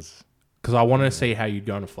has. Because I want to see how you'd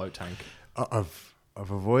go on a float tank. I've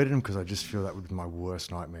avoided them because I just feel that would be my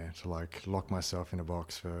worst nightmare, to like lock myself in a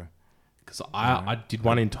box for Because I did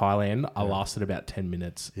one in Thailand. I lasted about 10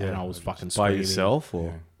 minutes and I was fucking By screaming. yourself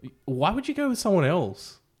or Why would you go with someone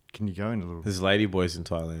else? Can you go in a little? there's ladyboys in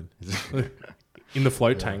Thailand. In the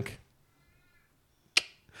float tank.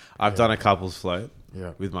 I've done a couples float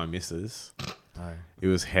Yeah. with my missus. Aye. It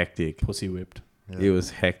was hectic. Pussy whipped. Yeah. It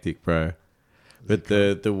was hectic, bro. But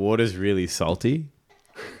the water's really salty.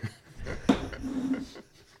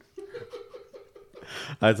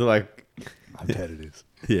 I had to like, I bet it is.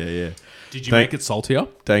 yeah. Did you Don't- make it saltier?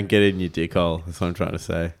 Don't get it in your dick hole. That's what I'm trying to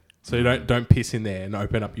say. So you don't piss in there and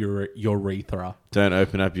open up your urethra. Don't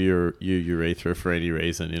open up your urethra for any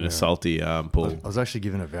reason in a salty pool. I was actually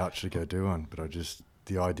given a voucher to go do one, but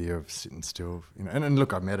the idea of sitting still, and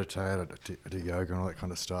look, I meditate, I do yoga and all that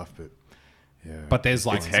kind of stuff, but yeah. But there's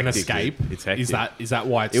like It's an hectic, escape. dude. It's hectic. Is that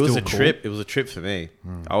why it's It was still a cool? trip. It was a trip for me.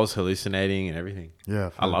 I was hallucinating and everything.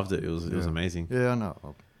 yeah, I loved it. It was amazing. Yeah, I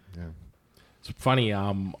know. Yeah. It's funny.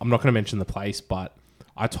 I'm not going to mention the place, but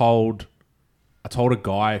I told a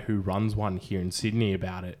guy who runs one here in Sydney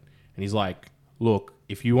about it, and he's like, "Look,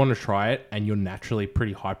 if you want to try it and you're naturally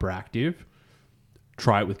pretty hyperactive,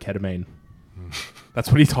 try it with ketamine."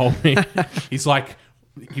 That's what he told me. He's like,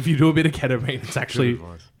 "If you do a bit of ketamine, it's actually, Good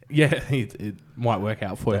advice. yeah, it might work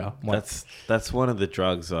out for you." That's one of the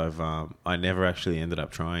drugs I never actually ended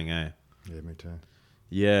up trying. Yeah, me too.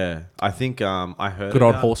 Yeah, I think I heard Good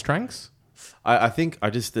old about- horse tranks. I think I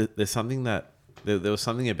just there's something that there was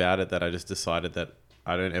something about it that I just decided that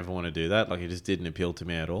I don't ever want to do that. Like it just didn't appeal to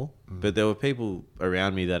me at all. But there were people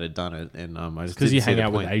around me that had done it, and I just Because you didn't see hang the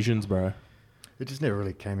out with point. Asians, bro. It just never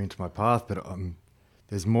really came into my path, but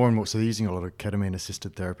there's more and more. So they're using a lot of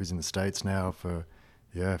ketamine-assisted therapies in the States now for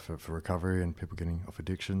recovery and people getting off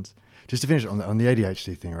addictions. Just to finish on the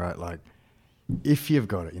ADHD thing, right? Like, if you've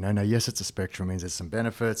got it, now yes, it's a spectrum. Means there's some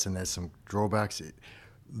benefits and there's some drawbacks.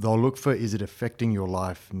 They'll look for, is it affecting your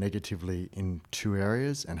life negatively in two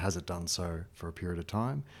areas, and has it done so for a period of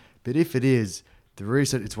time? But if it is, the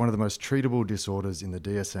research, it's one of the most treatable disorders in the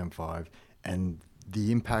DSM-5, and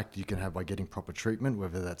the impact you can have by getting proper treatment,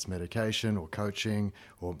 whether that's medication or coaching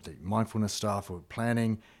or the mindfulness stuff or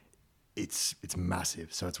planning, it's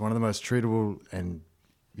massive. So it's one of the most treatable and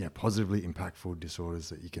positively impactful disorders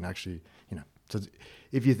that you can actually, So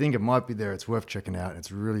if you think it might be there, it's worth checking out.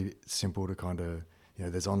 It's really simple to kind of,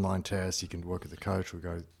 there's online tests. You can work with a coach or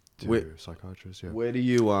go to a psychiatrist. Yeah. Where do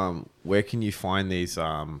you where can you find these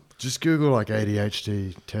Just Google like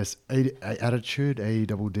ADHD test, Attitude,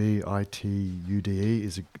 ADDITUDE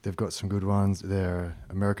they've got some good ones. They're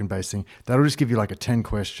American-based thing. That'll just give you like a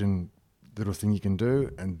 10-question little thing you can do,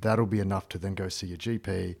 and that'll be enough to then go see your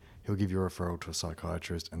GP. He'll give you a referral to a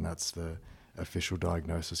psychiatrist, and that's the official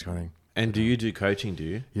diagnosis kind of thing. and do you do coaching, do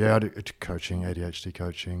you? Yeah, I do coaching, ADHD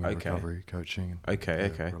coaching, and Okay. recovery coaching. And,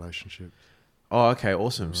 Okay. Relationship. Oh, okay,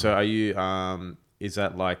 awesome. So are you is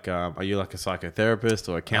that like are you like a psychotherapist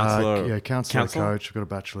or a counselor? Yeah, counselor, coach. I've got a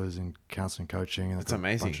bachelor's in counselling, coaching, and That's I've got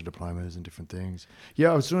amazing. a bunch of diplomas and different things.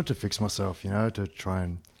 Yeah, I was doing it to fix myself, to try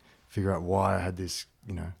and figure out why I had this,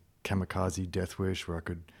 kamikaze death wish where I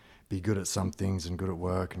could be good at some things and good at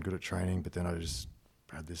work and good at training, but then I just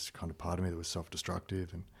had this kind of part of me that was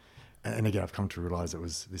self-destructive, and again, I've come to realize it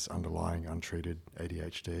was this underlying untreated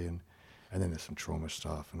ADHD, and then there's some trauma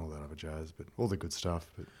stuff and all that other jazz, but all the good stuff.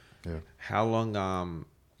 But yeah, How long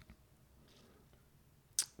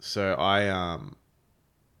so I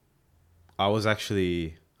was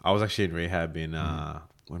actually in rehab in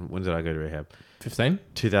when did I go to rehab? 15?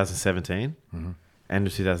 2017. End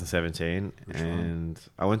of 2017. Which one? And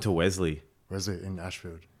I went to Wesley. Wesley in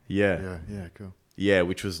Ashfield. Yeah. Yeah, cool. Yeah,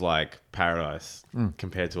 which was like paradise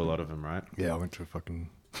compared to a lot of them, right? Yeah, I went to a fucking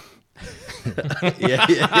yeah.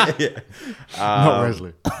 not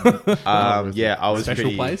Wesley, Yeah, I was Special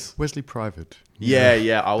pretty, place? Wesley Private.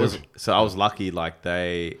 Yeah, I was lucky. Like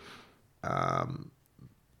they, my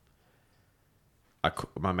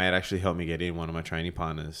mate actually helped me get in, one of my training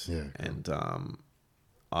partners. Yeah, cool.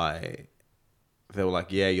 And they were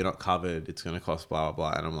like, yeah, you're not covered. It's going to cost blah, blah,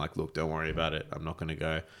 blah. And I'm like, look, don't worry about it. I'm not going to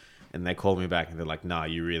go. And they called me back and they're like, nah,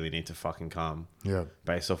 you really need to fucking come Yeah,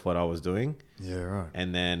 based off what I was doing. yeah, right.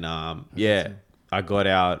 And then, I got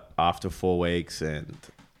out after 4 weeks and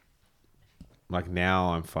like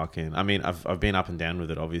now I'm fucking, I mean, I've been up and down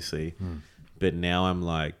with it obviously, but now I'm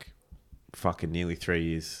like fucking nearly 3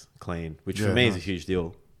 years clean, which for Yeah, me is a nice. huge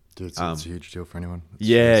deal. Dude, it's a huge deal for anyone. It's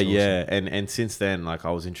Yeah. awesome. And since then, like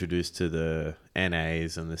I was introduced to the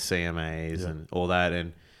NAs and the CMAs and all that.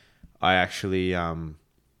 And I actually, I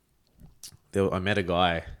met a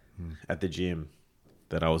guy at the gym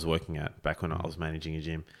that I was working at back when I was managing a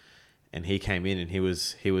gym, and he came in and he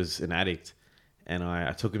was an addict, And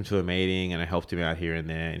I took him to a meeting and I helped him out here and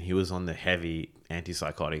there. And he was on the heavy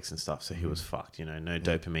antipsychotics and stuff. So he was fucked, you know, no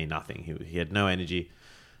dopamine, nothing. He had no energy.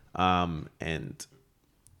 And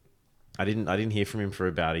I didn't hear from him for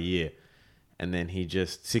about a year. And then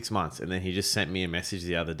 6 months. And then he just sent me a message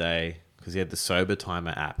the other day because he had the Sober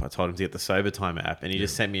Timer app. I told him to get the Sober Timer app. And he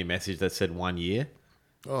just sent me a message that said 1 year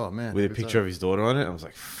Oh man, with a who's picture that? of his daughter on it. I was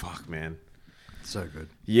like, fuck, man. So good.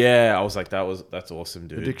 Yeah, I was like, that's awesome,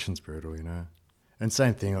 dude. Addiction's brutal, you know. And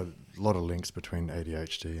same thing, a lot of links between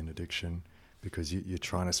ADHD and addiction because you're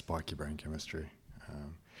trying to spike your brain chemistry.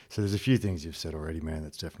 So there's a few things you've said already, man,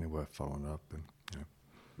 that's definitely worth following up. And you know.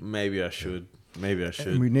 Maybe I should. Maybe I should.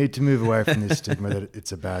 And we need to move away from this stigma that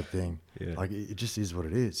it's a bad thing. Yeah. Like it just is what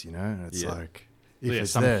it is, you know. And it's Yeah. like if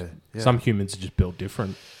it's some, there, yeah. some humans are just built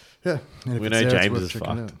different. yeah. And if We it's know there, it's James worth is checking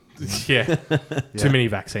fucked. out. Yeah. Yeah. Too many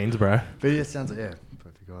vaccines, bro. But yeah, sounds like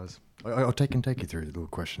perfect guys. I'll take you through the little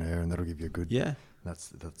questionnaire, and that'll give you a good. Yeah. That's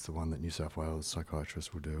the one that New South Wales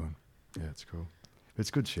psychiatrists will do, and yeah, it's cool.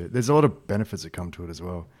 It's good shit. There's a lot of benefits that come to it as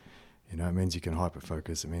well. You know, it means you can hyper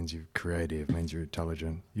focus. It means you're creative. It means you're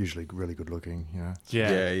intelligent. Usually, really good looking. You know.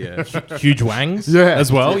 Yeah. Yeah. Huge wangs Yeah.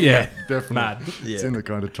 as well. Yeah. Definitely. Mad. It's Yeah. in the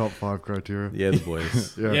kind of top 5 criteria. Yeah, the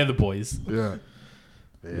boys. Yeah, the boys. Yeah.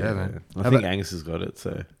 Yeah, man. I How think about- Angus has got it,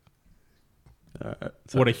 so.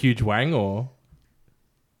 What, a huge wang or?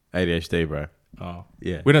 ADHD, bro. Oh.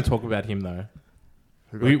 Yeah. We don't talk about him though.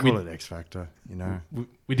 we we- call it X Factor. You know.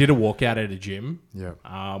 We did a walkout at a gym Yeah.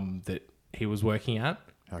 that he was working at.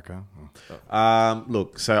 How come? Oh.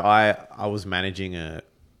 Look, so I was managing a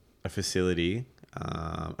facility,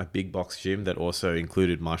 a big box gym that also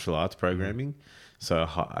included martial arts programming. So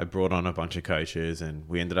I brought on a bunch of coaches, and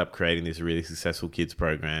we ended up creating this really successful kids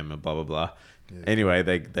program, and blah blah blah. Yeah. Anyway,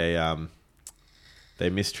 they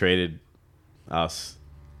mistreated us.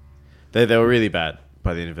 They were really bad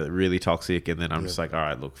by the end of it, really toxic. And then I'm just like, all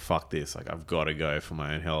right, look, fuck this. Like, I've got to go for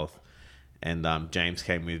my own health. And James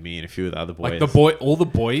came with me and a few of the other boys. Like all the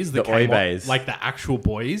boys that The came Oibays. on, like the actual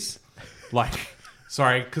boys, like,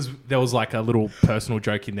 sorry, because there was like a little personal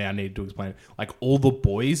joke in there I needed to explain. Like all the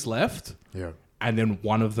boys left, Yeah. and then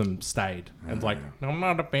one of them stayed. And like, I'm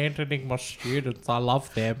not abandoning my students. I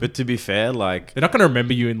love them. But to be fair, like, They're not going to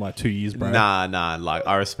remember you in like 2 years, bro. nah. Like,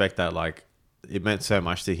 I respect that. Like, it meant so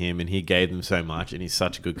much to him, and he gave them so much, and he's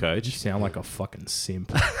such a good You coach. sound like a fucking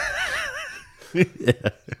simp.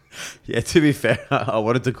 Yeah, to be fair, I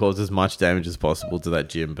wanted to cause as much damage as possible to that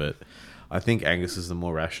gym, but I think Angus is the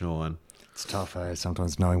more rational one. It's tough, eh?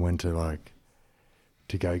 Sometimes knowing when to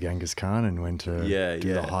go Genghis Khan and when to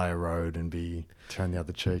do the higher road and turn the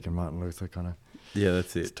other cheek and Martin Luther kind of. Yeah,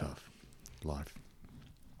 that's It's it. tough. Life.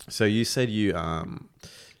 So you said you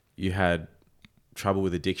had trouble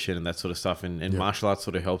with addiction and that sort of stuff, and Yeah. martial arts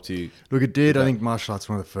sort of helped you. Look, it did. I that- think martial arts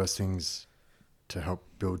one of the first things to help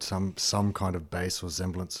build some kind of base or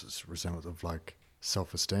resemblance of like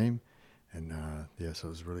self-esteem, and so it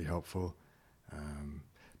was really helpful.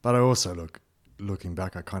 But I also looking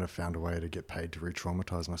back, I kind of found a way to get paid to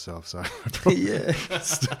re-traumatize myself. So Yeah.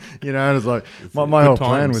 you know, and it's like my whole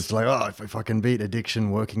plan times. was like, oh, if I can beat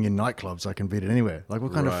addiction working in nightclubs, I can beat it anywhere. Like,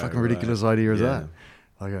 what kind of Right, fucking right. ridiculous idea is Yeah.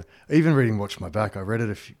 that? Like, even reading Watch My Back, I read it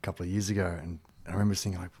a couple of years ago, and I remember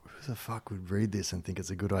thinking, like, who the fuck would read this and think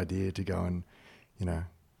it's a good idea to go and, you know,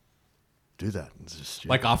 do that? It's just stupid.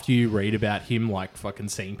 Like after you read about him, like fucking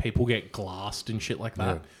seeing people get glassed and shit like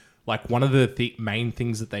that. Yeah. Like one of the main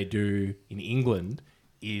things that they do in England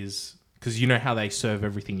is because you know how they serve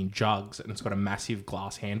everything in jugs and it's got a massive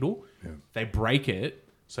glass handle. Yeah. They break it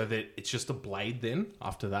so that it's just a blade. Then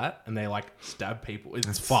after that, and they like stab people.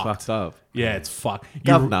 It's fucked. Fucked up. Yeah, it's fucked.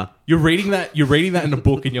 Governor. You're reading that. You're reading that in a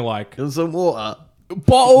book, and you're like, And some water.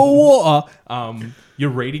 bottle of water.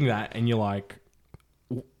 You're reading that and you're like,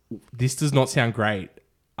 this does not sound great.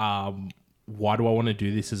 Why do I want to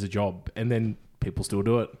do this as a job? And then people still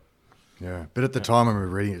do it. Yeah, but at the time I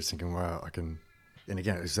remember reading it, just thinking, wow, I can. And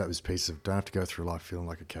again, it was that was piece of don't have to go through life feeling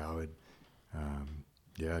like a coward.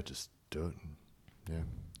 Just do it. And,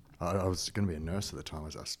 I was going to be a nurse at the time. I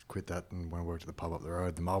quit that and went and worked at the pub up the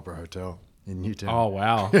road, the Marlborough Hotel in Newtown. Oh,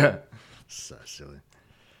 wow. Yeah, so silly.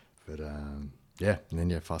 But and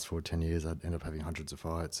then fast forward 10 years, I'd end up having hundreds of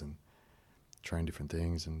fights and train different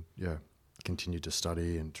things, and continued to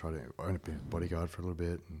study and try to own a bodyguard for a little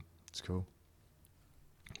bit, and it's cool.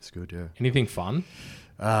 It's good, yeah. Anything fun?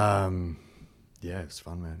 Yeah, it's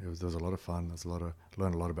fun, man. There was a lot of fun.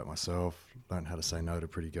 Learned a lot about myself. Learned how to say no to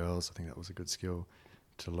pretty girls. I think that was a good skill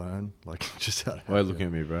to learn. Like just how to. Why are you looking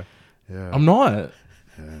at me, bro? Yeah. I'm not.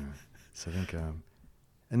 Yeah. So I think,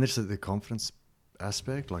 and this is the confidence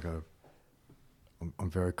aspect. Like I'm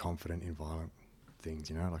very confident in violent things.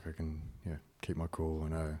 You know, like I can keep my cool. I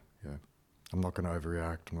know, yeah, I'm not going to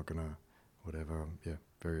overreact. I'm not going to whatever. Yeah,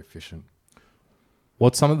 very efficient.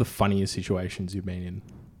 What's some of the funniest situations you've been in?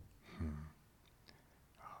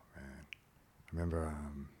 I remember,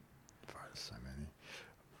 there's so many.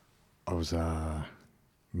 I was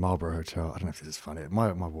Marlborough Hotel. I don't know if this is funny.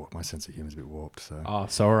 My sense of humor is a bit warped. So Oh,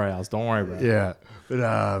 sorry, Als. Don't worry about it. yeah,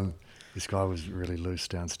 but this guy was really loose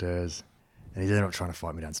downstairs, and he ended up trying to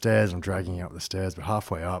fight me downstairs. I'm dragging him up the stairs, but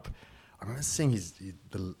halfway up, I remember seeing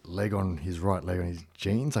the leg on his right leg on his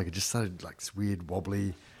jeans. Like it just started like this weird wobbly,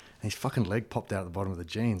 and his fucking leg popped out at the bottom of the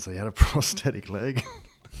jeans. So he had a prosthetic leg.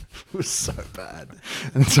 It was so bad.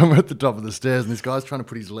 And so I'm at the top of the stairs, and this guy's trying to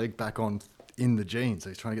put his leg back on in the jeans. So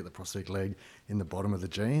he's trying to get the prosthetic leg in the bottom of the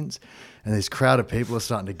jeans. And this crowd of people are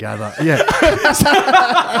starting to gather. Yeah.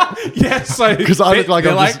 Yeah, so 'Cause I look like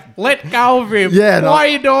they're I'm like, just- let go of him. Yeah, no. Why are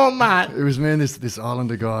you doing that? It was me and this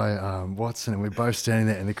Islander guy, Watson, and we're both standing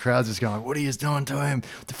there, and the crowd's just going, like, what are you doing to him?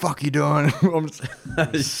 What the fuck are you doing? I'm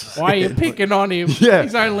just, Why are you picking on him? Yeah.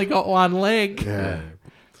 He's only got one leg. yeah.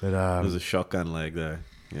 But It was a shotgun leg though.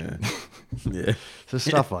 Yeah. Yeah. so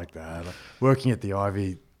stuff like that. Like, working at the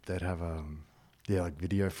Ivy, they'd have like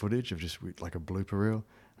video footage of just like a blooper reel.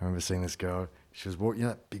 I remember seeing this girl. She was walking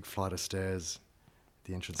that big flight of stairs,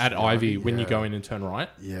 the entrance At to the Ivy, when you yeah. go in and turn right.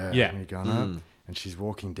 Yeah, Yeah. when you're going up, and she's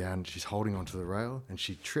walking down. She's holding onto the rail, and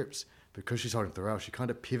she trips because she's holding to the rail. She kind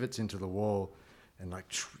of pivots into the wall, and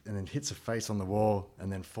and then hits her face on the wall,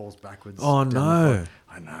 and then falls backwards. Oh, down the no. flight.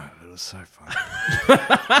 I know, it was so funny.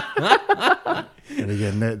 And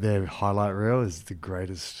again, their highlight reel is the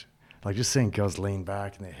greatest. Like just seeing girls lean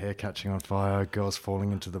back and their hair catching on fire, girls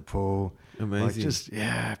falling into the pool. Amazing.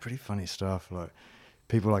 Like pretty funny stuff. Like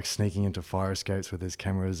people like sneaking into fire escapes with these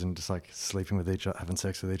cameras and just like sleeping with each other, having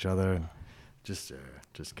sex with each other, and just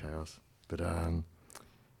chaos. But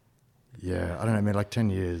yeah, I don't know, man. Like 10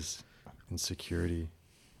 years in security,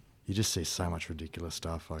 you just see so much ridiculous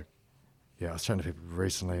stuff. Like, yeah, I was chatting to people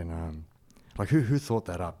recently, and like who thought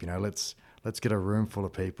that up? You know, let's get a room full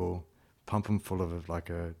of people, pump them full of like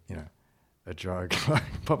a drug,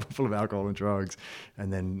 pump them full of alcohol and drugs,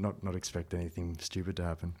 and then not expect anything stupid to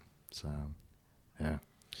happen. So, yeah.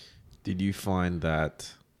 Did you find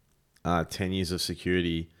that 10 years of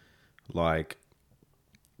security, like,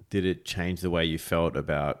 did it change the way you felt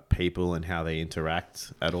about people and how they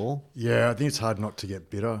interact at all? Yeah, I think it's hard not to get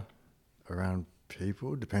bitter around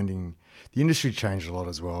people, depending. The industry changed a lot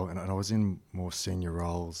as well, and I was in more senior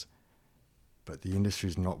roles, but the industry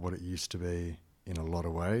is not what it used to be in a lot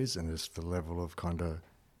of ways, and there's the level of kind of,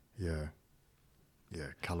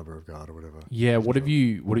 caliber of guard or whatever. Yeah, what have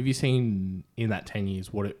you seen in that 10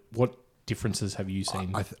 years? What differences have you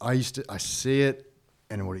seen? I see it,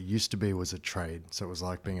 and what it used to be was a trade. So it was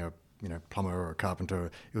like being a plumber or a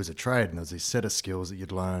carpenter. It was a trade, and there was these set of skills that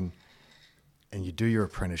you'd learn, and you'd do your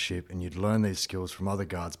apprenticeship, and you'd learn these skills from other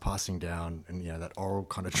guards passing down, and that oral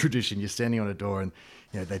kind of tradition. You're standing on a door, and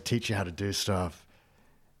they teach you how to do stuff,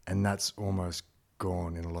 and that's almost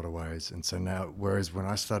gone in a lot of ways. And so now, whereas when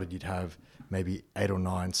I started, you'd have maybe 8 or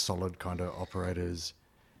 9 solid kind of operators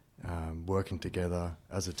working together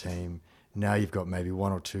as a team. Now you've got maybe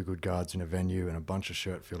 1 or 2 good guards in a venue and a bunch of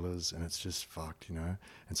shirt fillers, and it's just fucked, And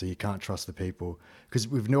so you can't trust the people, because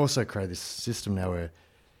we've also created this system now where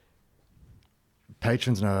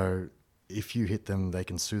patrons know if you hit them, they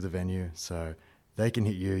can sue the venue. So they can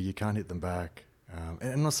hit you, you can't hit them back.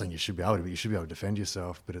 And I'm not saying you should be able to, but you should be able to defend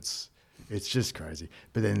yourself. But it's just crazy.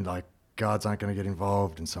 But then like guards aren't going to get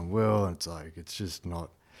involved, and some will, and it's just not.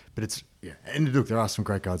 But it's And look, there are some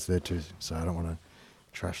great guards there too. So I don't want to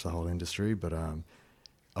trash the whole industry, but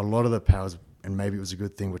a lot of the powers, and maybe it was a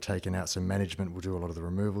good thing, were taken out. So management will do a lot of the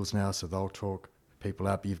removals now. So they'll talk people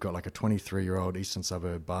out. But you've got like a 23-year-old Eastern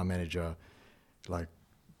Suburb bar manager, like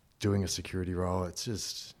doing a security role. It's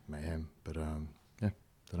just mayhem. But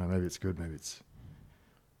don't know. Maybe it's good. Maybe it's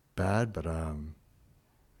bad. But I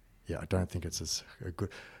don't think it's as a good.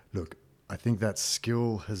 Look, I think that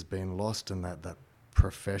skill has been lost in that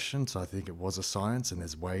profession. So I think it was a science, and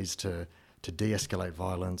there's ways to de-escalate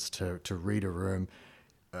violence, to read a room.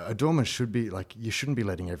 A doorman should be like, you shouldn't be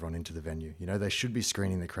letting everyone into the venue. They should be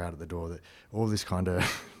screening the crowd at the door. That all this kind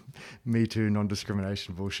of Me Too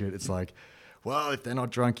non-discrimination bullshit. It's like, well, if they're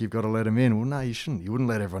not drunk, you've got to let them in. Well, no, you shouldn't. You wouldn't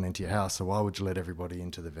let everyone into your house, so why would you let everybody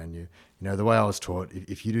into the venue? The way I was taught,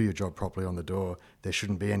 if you do your job properly on the door, there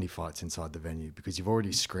shouldn't be any fights inside the venue, because you've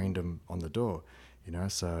already screened them on the door.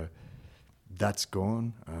 So that's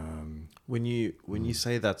gone. When you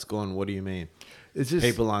say that's gone, what do you mean? It's just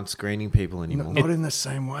People aren't screening people anymore. not in the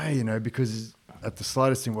same way, you know, because at the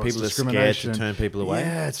slightest thing, People are it's scared discrimination. to turn people away.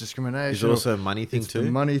 Yeah, it's discrimination. Is it also a money thing it's too?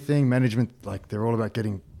 the money thing. Management, like they're all about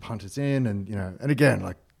getting punters in, and you know, and again,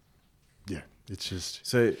 like, yeah, it's just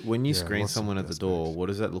So when you Yeah, screen lots of someone at the door, aspects. what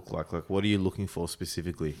does that look like? Like, what are you looking for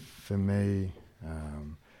specifically? for me.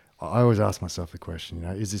 I always ask myself the question, you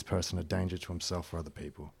know, is this person a danger to himself or other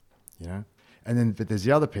people? You know, and then but there's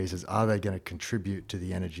the other pieces. Are they going to contribute to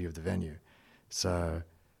the energy of the venue? So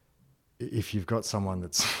if you've got someone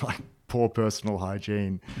that's like poor personal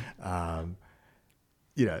hygiene,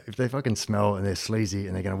 you know, if they fucking smell and they're sleazy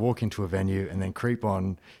and they're going to walk into a venue and then creep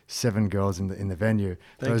on 7 girls in the venue,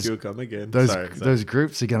 Come again. those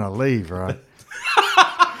groups are going to leave, right?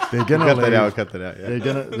 They're going to Cut that leave. out. Cut that out.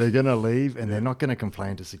 Yeah. They're gonna leave, and they're not gonna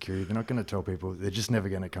complain to security. They're not gonna tell people. They're just never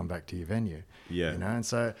gonna come back to your venue. Yeah. You know, and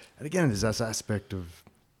so and again, there's this aspect of,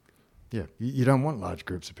 yeah, you don't want large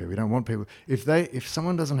groups of people. You don't want people if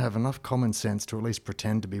someone doesn't have enough common sense to at least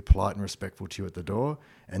pretend to be polite and respectful to you at the door,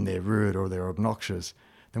 and they're rude or they're obnoxious,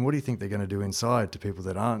 then what do you think they're going to do inside to people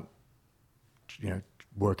that aren't, you know,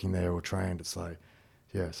 working there or trained? It's like,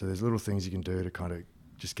 yeah. So there's little things you can do to kind of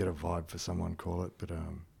just get a vibe for someone, call it, but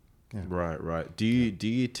yeah. Right. Do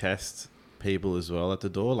you test people as well at the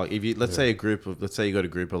door? Like, if you let's say you got a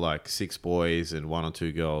group of like 6 boys and 1 or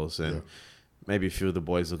 2 girls, and maybe a few of the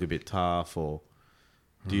boys look a bit tough, or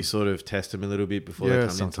do you sort of test them a little bit before they come in?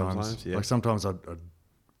 Sometimes, Like sometimes I'd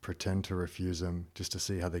pretend to refuse them just to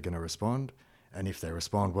see how they're going to respond, and if they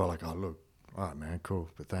respond well, like, oh look, all right, man, cool,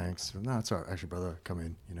 but thanks. No, it's all right, actually, brother, come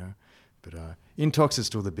in, you know. But intox is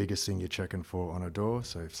still the biggest thing you're checking for on a door.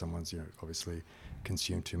 So if someone's, you know, obviously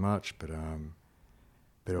consumed too much, but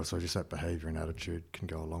also just that behaviour and attitude can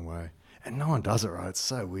go a long way. And no one does it, right? It's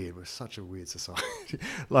so weird. We're such a weird society.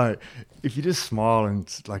 Like, if you just smile and,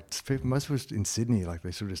 like, people, most of us in Sydney, like,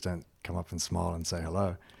 they sort of just don't come up and smile and say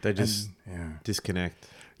hello. They just yeah. disconnect.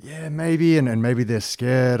 Yeah, maybe, and maybe they're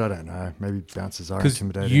scared. I don't know. Maybe bouncers are Because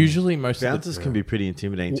intimidating. usually most Bouncers of can be pretty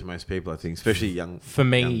intimidating to most people, I think, especially young. for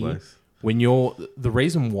young me, blokes. when the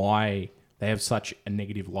reason why they have such a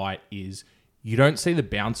negative light is you don't see the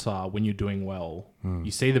bouncer when you're doing well.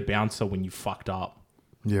 You see the bouncer when you fucked up.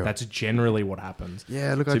 Yeah. That's generally what happens.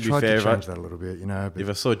 Yeah, look, To I be tried fair, to change that a little bit, you know. But If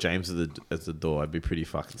I saw James at the door, I'd be pretty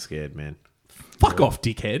fucking scared, man. Fuck off,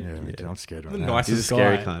 dickhead. yeah, me too. I'm scared right The now. nicest He's a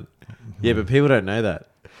scary guy. cunt. Yeah, but people don't know that.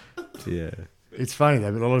 Yeah. It's funny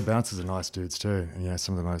though, but a lot of bouncers are nice dudes too. And, you know,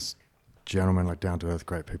 some of the most gentlemen, like down to earth,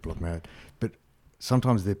 great people I've met. But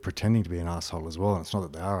sometimes they're pretending to be an asshole as well. And it's not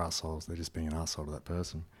that they are assholes; they're just being an asshole to that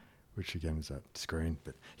person, which again is that screen.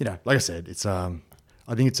 But you know, like I said, it's I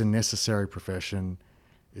think it's a necessary profession.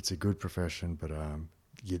 It's a good profession, but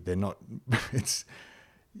they're not.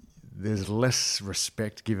 There's less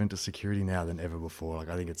respect given to security now than ever before. Like,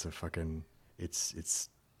 I think it's it's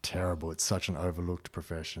terrible. It's such an overlooked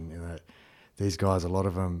profession in that these guys, a lot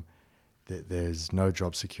of them, there's no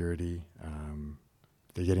job security.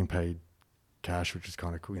 They're getting paid cash, which is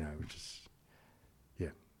kind of cool, you know, which is, yeah.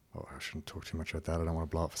 Oh, I shouldn't talk too much about that. I don't want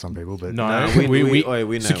to blow up for some people, but No, No, we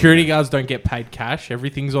know, security we know. guards don't get paid cash.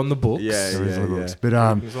 Everything's on the books. Yeah, there is yeah, little yeah. books. But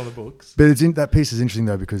Everything's on the books. But that piece is interesting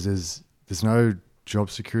though, because there's no job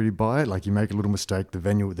security by it. Like, you make a little mistake, the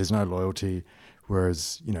venue, there's no loyalty.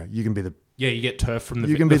 Whereas, you know, you can be the turf from the.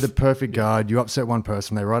 you can be the perfect guard. You upset one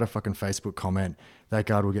person, they write a fucking Facebook comment. That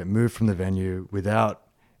guard will get moved from the venue without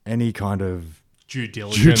any kind of due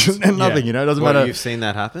diligence. and nothing. Yeah. You know, it doesn't What, matter. you've seen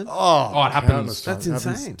that happen? Oh, it happens. Countless That's times.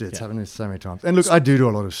 insane. It's happened so many times. And look, I do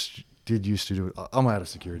a lot of. Did used to do it. I'm out of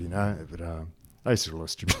security now, but I used to do a lot of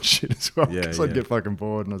stupid shit as well. Yeah, Because I'd yeah. get fucking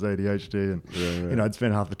bored and I was ADHD, and Yeah. you know, I'd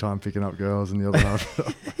spend half the time picking up girls, and the other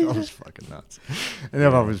half I was fucking nuts. And the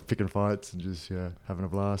other half was picking fights and just having a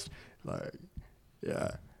blast. Like,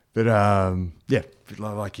 yeah. But but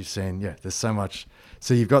like you've seen, there's so much.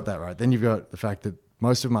 So you've got that, right? Then you've got the fact that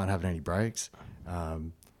most of them aren't having any breaks.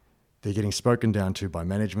 They're getting spoken down to by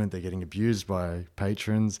management. They're getting abused by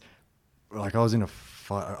patrons. Like, I was in a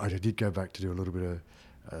fight. I did go back to do a little bit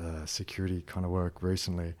of security kind of work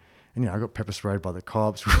recently. And, I got pepper sprayed by the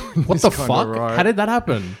cops. What the fuck? How did that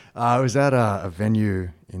happen? I was at a venue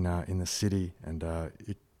in the city, and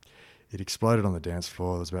it exploded on the dance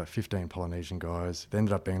floor. There was about 15 Polynesian guys. There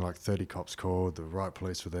ended up being like 30 cops called. The riot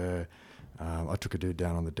police were there. I took a dude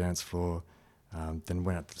down on the dance floor. Then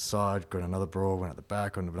went out to the side, got another brawl, went out the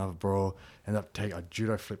back, got another brawl. Ended up I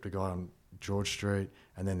judo flipped a guy on George Street,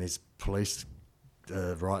 and then these police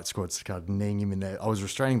riot squad started kneeing him in there. I was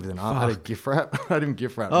restraining him with an arm. I had a gift wrap. I had him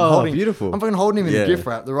gift wrap. Oh, beautiful. I'm fucking holding him in Yeah. a gift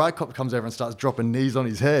wrap. The riot cop comes over and starts dropping knees on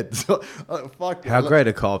his head. So, fuck. How great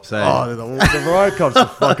are cops, eh? Oh, the riot cops are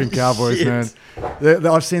fucking cowboys, Shit. man.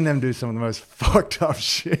 I've seen them do some of the most fucked up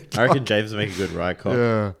shit. I reckon James would make a good riot cop.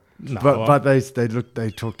 Yeah. No, but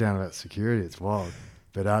they talk down about security. It's wild.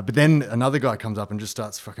 But then another guy comes up and just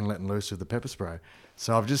starts fucking letting loose with the pepper spray.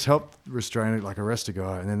 So I've just helped restrain it, like arrest a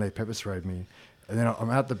guy, and then they pepper sprayed me. And then I'm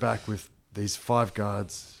out the back with these five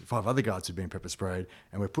other guards who've been pepper sprayed,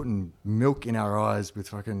 and we're putting milk in our eyes with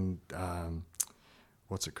fucking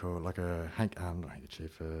what's it called? Like a not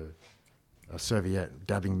handkerchief, a serviette,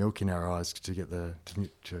 dabbing milk in our eyes to get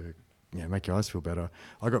to make your eyes feel better.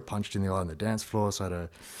 I got punched in the eye on the dance floor, so I had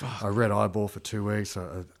a red eyeball for 2 weeks,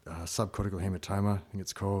 a subcortical hematoma, I think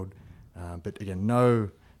it's called. But again, no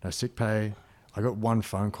sick pay. I got one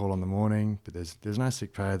phone call on the morning, but there's no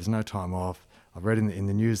sick pay, there's no time off. I've read in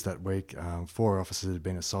the news that week 4 officers had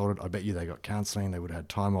been assaulted. I bet you they got counselling, they would have had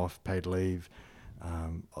time off, paid leave.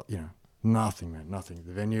 Nothing, man, nothing.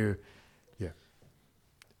 The venue,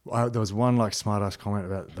 there was one smart ass comment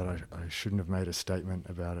about that I shouldn't have made a statement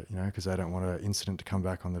about it, because I don't want an incident to come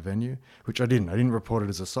back on the venue, which I didn't. I didn't report it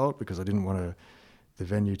as assault because I didn't want the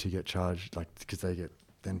venue to get charged, because they get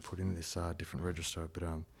then put in this different register. But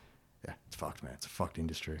it's fucked, man. It's a fucked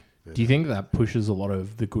industry. Do you think that pushes a lot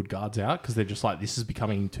of the good guards out because they're just like, this is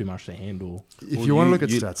becoming too much to handle? If you want to look at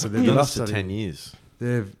stats, so they've You done a lost for study. 10 years.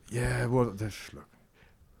 They've look.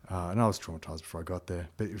 And I was traumatized before I got there.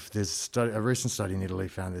 But if there's a recent study in Italy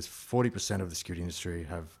found there's 40% of the security industry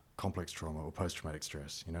have complex trauma or post-traumatic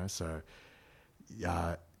stress. So,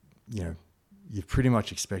 you're pretty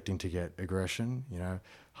much expecting to get aggression.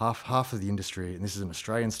 Half of the industry, and this is an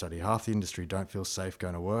Australian study, half the industry don't feel safe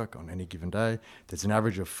going to work on any given day. There's an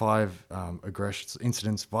average of 5 violent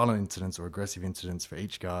incidents or aggressive incidents for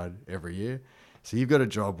each guard every year. So you've got a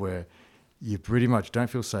job where you pretty much don't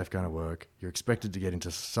feel safe going to work. You're expected to get into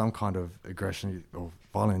some kind of aggression or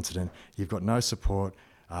violent incident. You've got no support.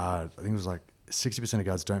 I think it was like 60% of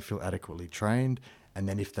guards don't feel adequately trained. And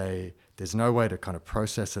then there's no way to kind of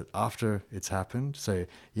process it after it's happened. So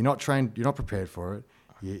you're not trained, you're not prepared for it.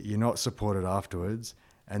 You're not supported afterwards.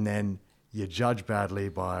 And then you're judged badly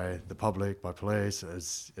by the public, by police,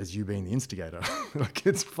 as you being the instigator.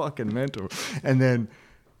 It's fucking mental. And then,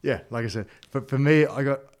 like I said, but for me, I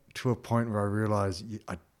got to a point where I realized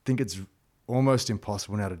I think it's almost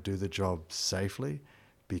impossible now to do the job safely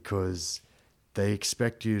because they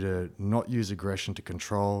expect you to not use aggression to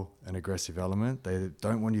control an aggressive element. They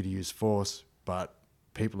don't want you to use force, but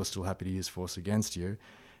people are still happy to use force against you.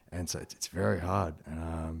 And so it's very hard.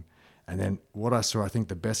 And then what I saw, I think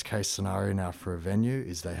the best case scenario now for a venue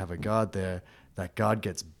is they have a guard there. That guard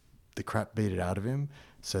gets the crap beaten out of him.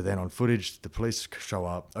 So then on footage, the police show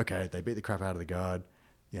up. Okay, they beat the crap out of the guard.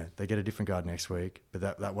 They get a different guard next week, but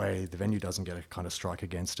that way the venue doesn't get a kind of strike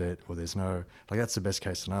against it, or there's no, that's the best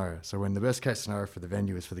case scenario. So when the best case scenario for the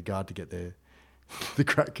venue is for the guard to get the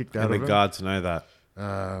crap kicked out And of the him. guards know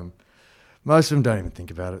that. Most of them don't even think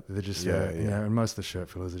about it. They're just, Yeah. and most of the shirt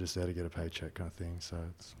fillers are just there to get a paycheck kind of thing. So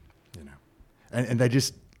it's, and they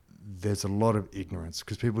just, there's a lot of ignorance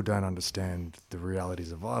because people don't understand the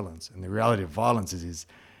realities of violence. And the reality of violence is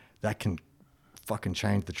that can fucking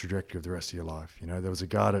change the trajectory of the rest of your life. There was a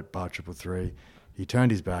guard at Bar 333. He turned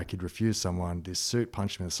his back. He'd refused someone. This suit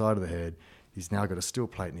punched him in the side of the head. He's now got a steel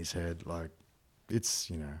plate in his head. It's,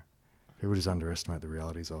 people just underestimate the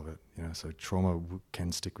realities of it. So trauma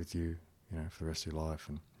can stick with you, for the rest of your life.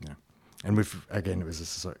 And we've, again,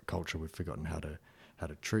 as a culture, we've forgotten how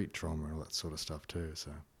to treat trauma and all that sort of stuff too.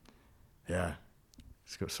 So,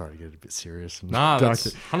 sorry to get a bit serious. And Nah, dark.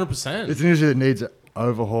 that's 100%. It's an industry that needs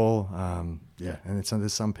overhaul. And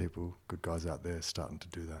there's some people, good guys out there, starting to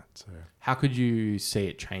do that. So How could you see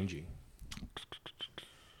it changing?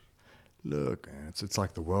 look, man, it's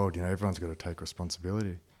like the world. Everyone's got to take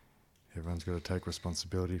responsibility. Everyone's got to take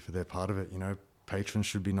responsibility for their part of it. Patrons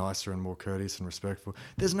should be nicer and more courteous and respectful.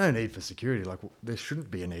 There's no need for security. There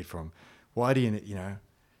shouldn't be a need for them. Why do you,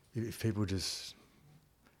 if people just,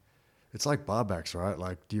 it's like barbacks,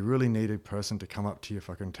 right? Do you really need a person to come up to your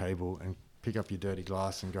fucking table and pick up your dirty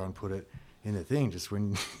glass and go and put it in the thing? Just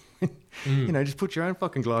when, just put your own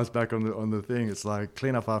fucking glass back on the thing. It's like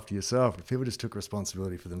clean up after yourself. If people just took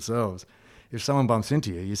responsibility for themselves, if someone bumps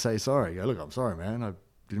into you, you say sorry. You go, look, I'm sorry, man. I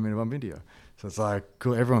didn't mean to bump into you. So it's like,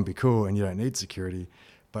 cool, everyone be cool and you don't need security,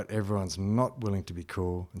 but everyone's not willing to be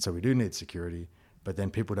cool. And so we do need security, but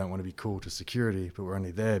then people don't want to be cool to security, but we're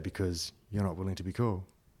only there because you're not willing to be cool.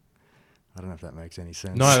 I don't know if that makes any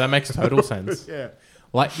sense. No, that makes total sense. Yeah.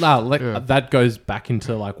 That goes back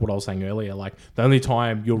into like what I was saying earlier. Like the only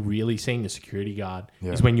time you're really seeing a security guard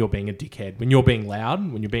Yeah. is when you're being a dickhead, when you're being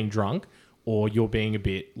loud, when you're being drunk, or you're being a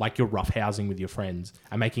bit like you're roughhousing with your friends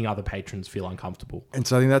and making other patrons feel uncomfortable. And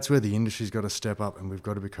so I think that's where the industry's got to step up, and we've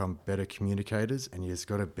got to become better communicators, and there's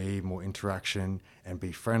got to be more interaction and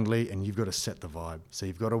be friendly, and you've got to set the vibe. So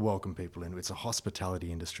you've got to welcome people in. It's a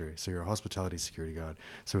hospitality industry. So you're a hospitality security guard.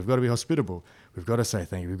 So we've got to be hospitable. We've got to say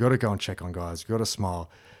thank you. We've got to go and check on guys. We've got to smile.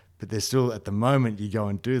 But there's still, at the moment, you go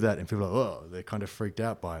and do that, and people are like, oh, they're kind of freaked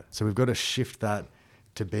out by it. So we've got to shift that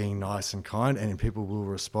to being nice and kind, and people will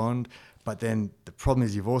respond. But then the problem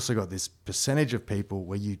is you've also got this percentage of people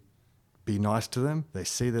where you be nice to them, they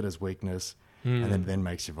see that as weakness, and then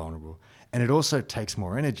makes you vulnerable. And it also takes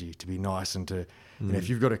more energy to be nice and to, you know, if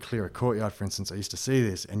you've got to clear a courtyard, for instance, I used to see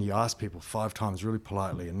this, and you ask people 5 times really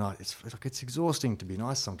politely and nice, it's exhausting to be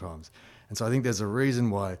nice sometimes. And so I think there's a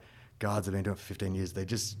reason why guards have been doing it for 15 years.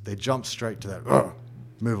 They jump straight to that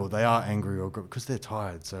move, or they are angry or because they're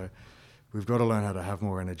tired. So we've got to learn how to have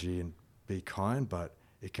more energy and be kind, but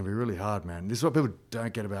it can be really hard, man. This is what people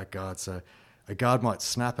don't get about guards. So a guard might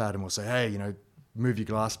snap at him or say, hey, you know, move your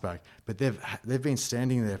glass back. But they've been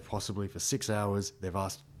standing there possibly for 6 hours. They've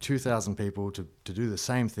asked 2,000 people to do the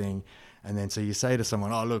same thing. And then so you say to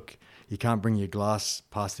someone, oh, look, you can't bring your glass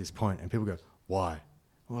past this point. And people go, why?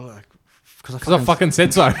 Well, like, Because I fucking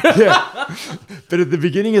said so. yeah. But at the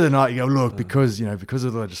beginning of the night, you go, look, because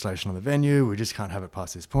of the legislation on the venue, we just can't have it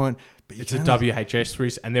past this point. But It's a WHS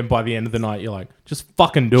risk, and then by the end of the night, you're like, just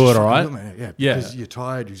fucking do it, all right? Yeah, because you're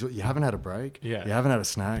tired. You haven't had a break. Yeah. You haven't had a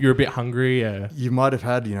snack. You're a bit hungry. Yeah. You might have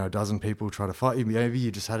had, a dozen people try to fight you. Maybe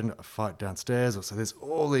you just had a fight downstairs. Or so there's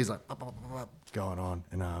all these like going on.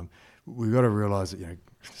 And we've got to realize that, it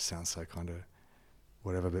sounds so kind of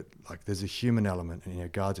whatever, but like there's a human element,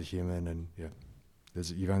 and guards are human, and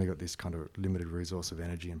you've only got this kind of limited resource of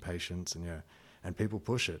energy and patience, and people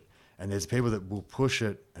push it, and there's people that will push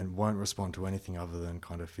it and won't respond to anything other than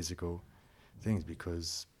kind of physical things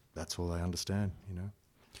because that's all they understand.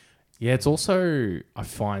 Yeah, it's also, I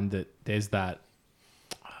find that there's that,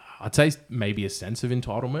 I'd say maybe a sense of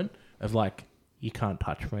entitlement of like, you can't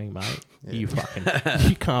touch me, mate. Yeah.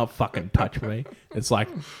 You can't fucking touch me. It's like,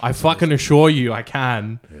 I fucking assure you I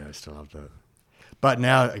can. Yeah, I still love that. But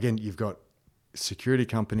now, again, you've got security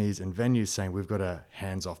companies and venues saying we've got a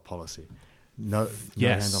hands-off policy. No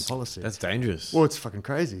hands-on policy. That's dangerous. Well, it's fucking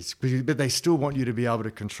crazy. But they still want you to be able to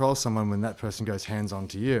control someone when that person goes hands-on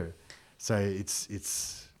to you. So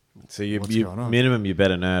it's so you minimum, you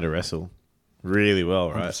better know how to wrestle really well,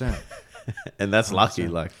 right? 100%. And that's 100%. lucky,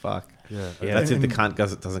 like, fuck. Yeah. That's if the cunt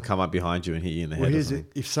doesn't come up behind you and hit you in the head. Or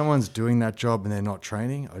if someone's doing that job and they're not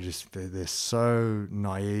training, they're so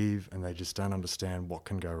naive and they just don't understand what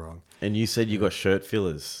can go wrong. And you said you got shirt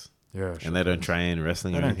fillers. Yeah. And they don't train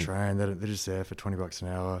wrestling or anything. They don't train. They're just there for $20 an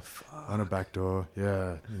hour on a back door.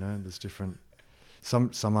 Yeah. There's different.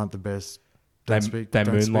 Some aren't the best. They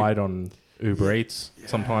moonlight on Uber Eats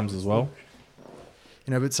sometimes as well.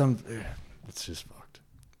 But some, it's just fucked.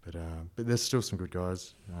 But there's still some good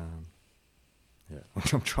guys.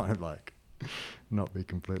 I'm trying to not be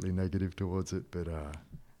completely negative towards it, but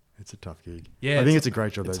it's a tough gig. Yeah, I think it's a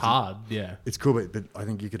great job. It's hard. Yeah, it's cool, but I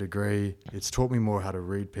think you could agree. It's taught me more how to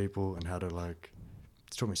read people and how to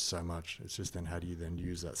It's taught me so much. It's just then how do you then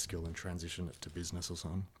use that skill and transition it to business or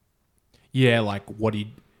something? Yeah,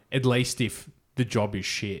 at least if the job is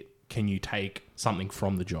shit, can you take something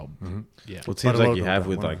from the job? Mm-hmm. Yeah. Well, it seems like you have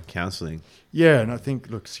with counselling. Yeah, and I think,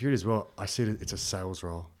 look, security as well, I see it's a sales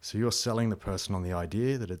role. So you're selling the person on the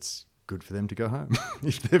idea that it's good for them to go home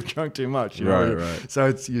if they've drunk too much. Right.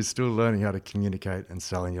 So you're still learning how to communicate and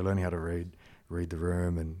sell, and you're learning how to read the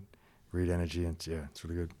room and read energy, and it's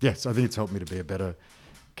really good. Yeah, so I think it's helped me to be a better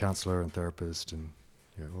counsellor and therapist and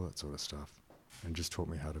all that sort of stuff, and just taught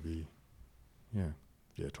me how to be,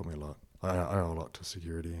 it taught me a lot. I owe a lot to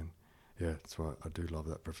security, and that's why I do love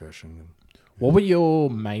that profession. And what were your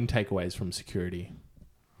main takeaways from security?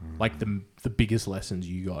 Like the biggest lessons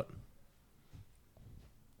you got?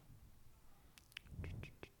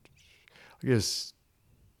 I guess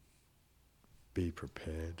be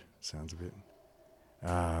prepared sounds a bit.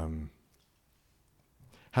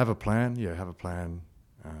 Have a plan. Yeah, have a plan.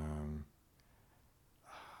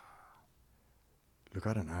 Look,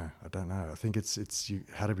 I don't know. I think it's you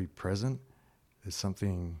how to be present. There's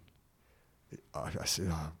something. I see,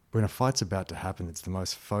 when a fight's about to happen, it's the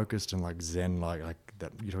most focused and zen, like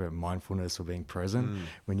that. You talk about mindfulness or being present.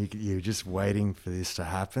 When you're just waiting for this to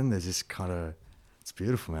happen, there's this kind of. It's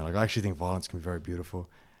beautiful, man. I actually think violence can be very beautiful,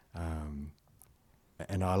 and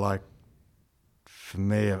I like for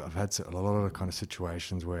me, I've had a lot of kind of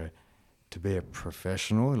situations where to be a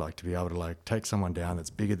professional, like to be able to like take someone down that's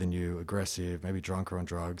bigger than you, aggressive, maybe drunk or on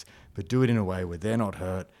drugs, but do it in a way where they're not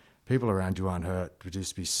hurt, people around you aren't hurt, would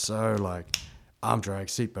just be so like arm drag,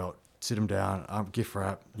 seatbelt, sit them down, gift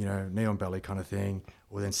wrap, you know, knee on belly kind of thing,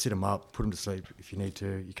 or then sit them up, put them to sleep if you need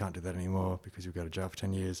to. You can't do that anymore because you'll go to jail for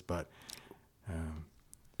 10 years, but...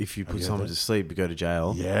 If you put you heard someone that? to sleep, you go to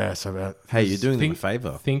jail. yeah, so about... Hey, you're doing them a Think-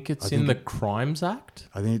 favor. think it's in the Crimes Act.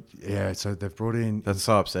 I think, yeah, so they've brought in... That's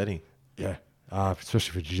so upsetting. Yeah,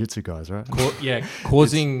 especially for jiu-jitsu guys, right?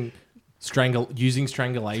 Causing using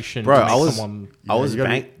strangulation Bro, to make I was someone. I was you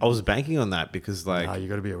gotta I was banking on that because like You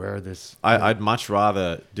got to be aware of this. I'd much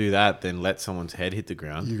rather do that than let someone's head hit the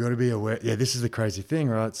ground. You got to be aware. Yeah, this is the crazy thing,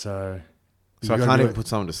 right? So So I you gotta can't do even it. put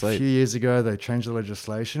someone to A sleep. few years ago, they changed the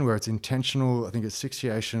legislation where it's intentional, I think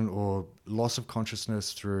asphyxiation or loss of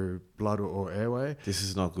consciousness through blood or airway. This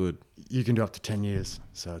is not good. You can do up to 10 years.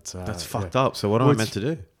 So it's... That's fucked up. So what am Well, I meant to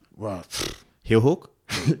do? Well, Heel hook?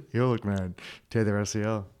 you look, man. Tear their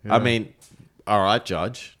ACL. I Yeah. mean, all right,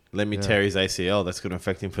 judge. Let me Yeah. tear his ACL. That's going to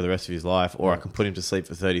affect him for the rest of his life. Or I can put him to sleep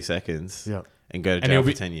for 30 seconds Yeah. and go to And jail he'll for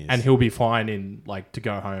be 10 years. and he'll be fine in like to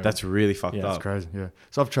go home. That's really fucked Yeah, It's up. crazy, yeah.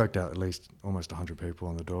 So I've choked out at least almost 100 people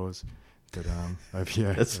on the doors. But,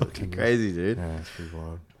 yeah. That's over fucking 10 years. crazy, dude. Yeah, it's pretty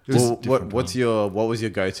wild. It was Well, different what was your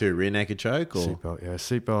go-to rear naked choke or Seatbelt, yeah.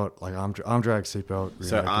 Seatbelt, like arm drag, seatbelt.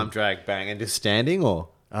 so rear arm naked. drag bang and just standing or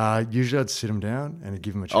Usually I'd sit them down and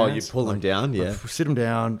give them a chance. oh you pull them down like, yeah sit them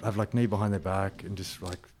down, have like knee behind their back and just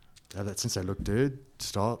like have that since they look, dude,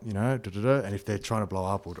 stop, you know, And if they're trying to blow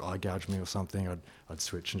up or eye gouge me or something, I'd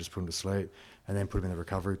switch and just put them to sleep and then put them in the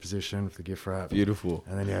recovery position with the gift wrap. beautiful.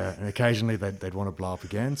 And then, yeah, and occasionally they'd want to blow up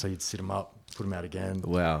again. So you'd sit them up, put them out again.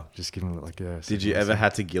 Wow. Just give them like, yeah. Did you ever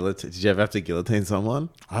have to guillotine someone?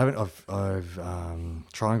 I haven't. I've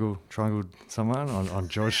triangled someone on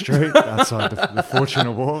George Street outside the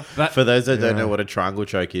Fortuna Wall. For those that don't Yeah. know what a triangle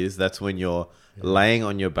choke is, that's when you're laying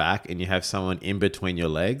on your back and you have someone in between your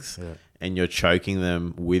legs Yeah. and you're choking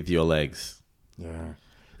them with your legs. Yeah.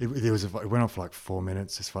 It went on for like 4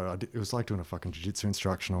 minutes. It was like doing a fucking jiu-jitsu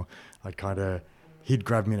instructional. He'd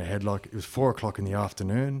grab me in a headlock. It was 4 o'clock in the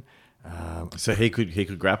afternoon. So he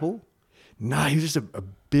could grapple? No, he was just a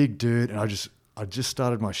big dude. And I just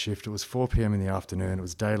started my shift. It was 4 p.m. in the afternoon. It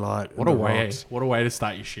was daylight. what in a the way! rocks. What a way to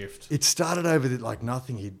start your shift. It started over like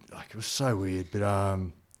nothing. It was so weird. But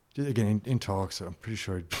again, in talks, I'm pretty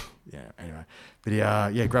sure. Anyway.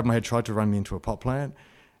 But he grabbed my head, tried to run me into a pot plant.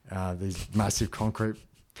 These massive concrete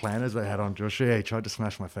planters they had on Joshua. Yeah, he tried to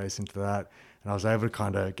smash my face into that, and I was able to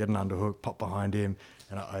kind of get an underhook, pop behind him,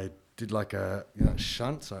 and I did like a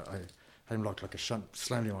shunt. So I had him locked like a shunt,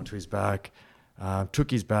 slammed him onto his back, took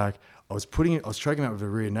his back. I was choking him out with a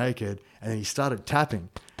rear naked, and then he started tapping.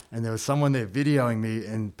 And there was someone there videoing me,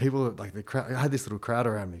 and people like the crowd. I had this little crowd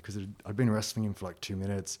around me because I'd been wrestling him for like 2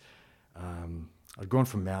 minutes. I'd gone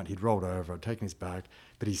from mount, he'd rolled over, I'd taken his back,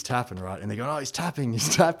 but he's tapping, right? And they go, oh, he's tapping.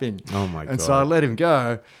 Oh my And so God. I let him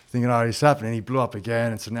go, thinking, oh, he's tapping, and he blew up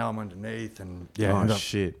again. And so now I'm underneath, and Oh, ended up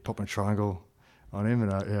shit. popping a triangle on him,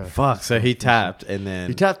 and yeah. Fuck. So he tapped and then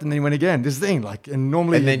He tapped and then he went again. This thing, like, and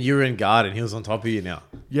normally, and then you were in guard and he was on top of you now.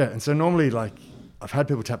 yeah. And so normally, like, I've had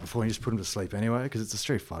people tap before and you just put them to sleep anyway because it's a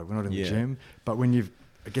street fight. We're not in Yeah. the gym. But when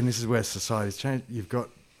again, this is where society's changed. You've got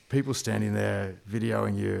people standing there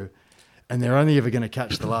videoing you, and they're only ever going to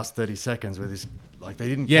catch the last 30 seconds where this, like, they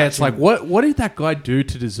didn't. Yeah, catch it's like him. what did that guy do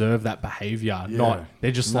to deserve that behavior? Yeah. Not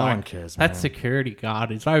they're just No like one cares, that man. security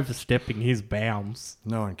guard is overstepping his bounds.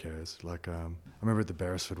 No one cares. Like, I remember at the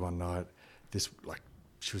Beresford one night,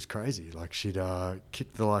 she was crazy. Like, she'd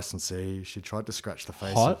kicked the licensee. She tried to scratch the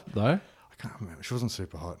face. Hot of, though. I can't remember. She wasn't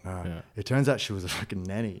super hot. No. Yeah. It turns out she was a fucking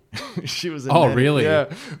nanny. She was a Oh, nanny. really? Yeah.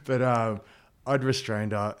 But I'd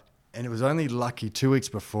restrained her, and it was only lucky 2 weeks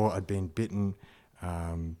before I'd been bitten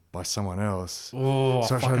by someone else. Oh, I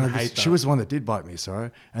fucking hate She that. was the one that did bite me,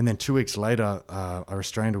 sorry. And then 2 weeks later, I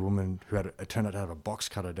restrained a woman who it turned out to have a box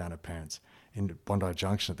cutter down her pants in Bondi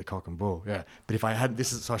Junction at the Cock and Bull. Yeah. But if I had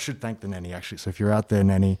so I should thank the nanny actually. So if you're out there,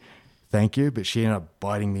 nanny, thank you. But she ended up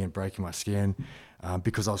biting me and breaking my skin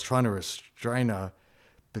because I was trying to restrain her.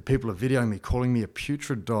 But people are videoing me, calling me a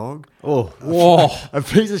putrid dog, Oh, Whoa. a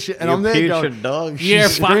piece of shit. And I'm there putrid going, dog. Yeah,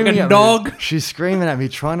 she's screaming fucking at me. dog. She's screaming at me,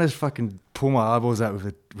 trying to fucking pull my eyeballs out with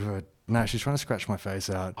a no, she's trying to scratch my face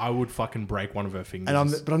out. I would fucking break one of her fingers. And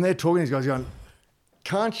I'm there talking to these guys going,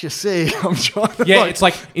 can't you see? I'm trying to yeah, it's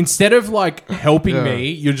like instead of like helping Yeah.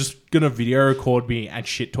 me, you're just gonna video record me and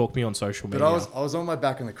shit talk me on social media. But I was on my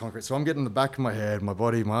back in the concrete, so I'm getting the back of my head, my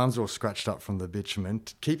body, my arms are all scratched up from the bitumen,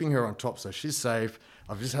 keeping her on top so she's safe.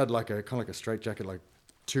 I've just had like a kind of like a straight jacket, like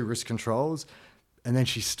 2 wrist controls, And then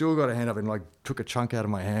she still got her hand up and like took a chunk out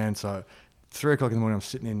of my hand. So 3 o'clock in the morning, I'm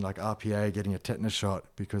sitting in like RPA getting a tetanus shot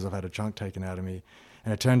because I've had a chunk taken out of me.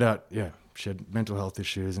 And it turned out, she had mental health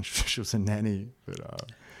issues and she was a nanny.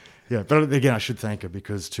 But again, I should thank her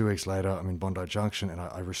because 2 weeks later, I'm in Bondi Junction and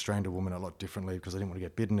I restrained a woman a lot differently because I didn't want to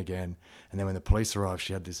get bitten again. And then when the police arrived,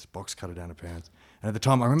 she had this box cutter down her pants. And at the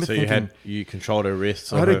time, I remember thinking... So you controlled her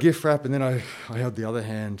wrists? I had a gift wrap and then I held the other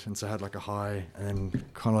hand and so I had like a high and then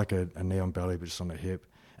kind of like a knee on belly but just on the hip.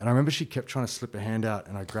 And I remember she kept trying to slip her hand out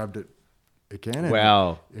and I grabbed it again. And,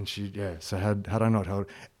 wow. And she, so had I not held...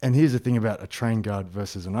 And here's the thing about a trained guard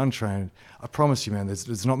versus an untrained. I promise you, man,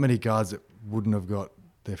 there's not many guards that wouldn't have got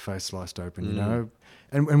their face sliced open, you know?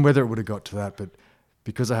 And whether it would have got to that, but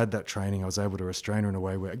because I had that training, I was able to restrain her in a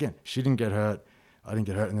way where, again, she didn't get hurt, I didn't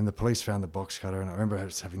get hurt, and then the police found the box cutter, and I remember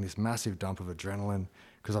just having this massive dump of adrenaline,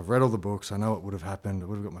 because I've read all the books, I know what would have happened, I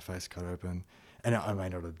would have got my face cut open, and I may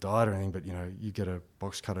not have died or anything, but, you know, you get a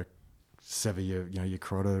box cutter, sever your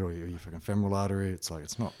carotid or your fucking femoral artery, it's like,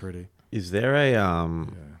 it's not pretty. Is there a, I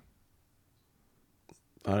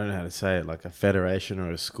don't know how to say it, like a federation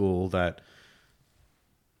or a school that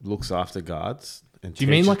looks after guards? And do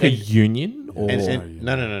you mean like a union? Or?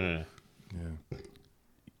 No. Yeah.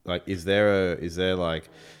 Like, is there like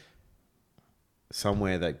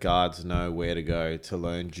somewhere that guards know where to go to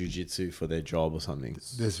learn jiu-jitsu for their job or something?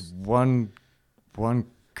 There's one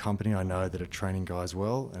company I know that are training guys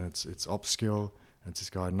well, and it's Opskill. And it's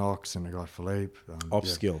this guy Knox and a guy Philippe.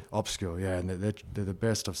 Opskill, yeah, and they're the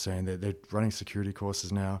best I've seen. They're running security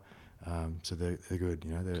courses now, so they're good.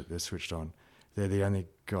 You know, they're switched on. They're the only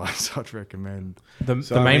guys I'd recommend. The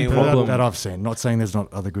main problem that I've seen. Not saying there's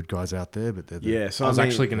not other good guys out there, but they're I was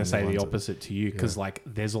actually going to say the opposite to you because like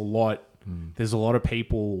there's a lot of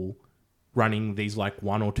people running these like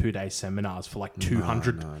 1 or 2 day seminars for like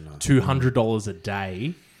 $200 a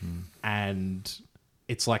day, and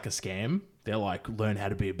it's like a scam. They're like, learn how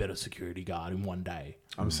to be a better security guard in 1 day.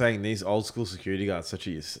 I'm saying these old school security guards, such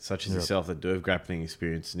as yourself, that do have grappling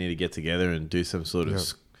experience, need to get together and do some sort of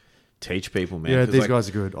teach people, man. Yeah, these guys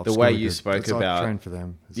are good. The way you spoke about, I trained for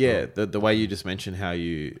them. The way you just mentioned how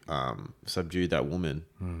you subdued that woman,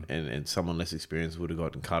 and someone less experienced would have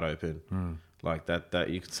gotten cut open, like that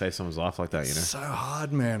you could save someone's life like that. You know, it's so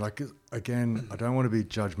hard, man. Like again, I don't want to be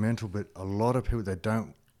judgmental, but a lot of people, they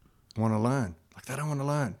don't want to learn. Like they don't want to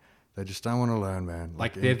learn. They just don't want to learn, man.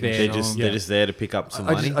 Like they're there. They're just there to pick up some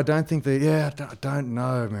money. I don't think they. I don't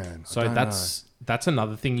know, man. So that's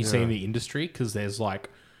another thing you see in the industry, because there's like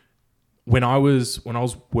when I was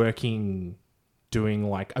working doing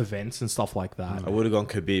like events and stuff like that. I would have gone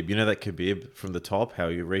Khabib. You know that Khabib from the top, how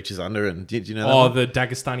he reaches under, and did you know that? The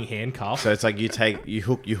Dagestani handcuff. So it's like you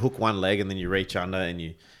hook one leg and then you reach under and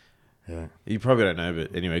you. Yeah. You probably don't know,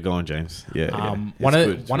 but anyway, go on, James. Yeah. One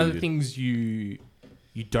of the things you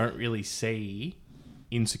don't really see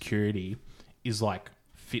in security is like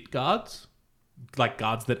fit guards, like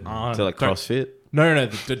guards that aren't. So like CrossFit? No,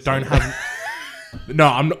 that don't have. No,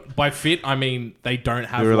 I'm not. By fit, I mean they don't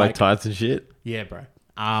have. They were like tights and shit. Yeah, bro.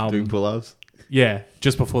 Doing pull-ups. Yeah,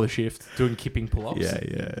 just before the shift, doing kipping pull-ups.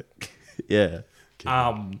 Yeah.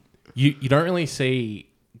 You don't really see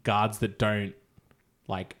guards that don't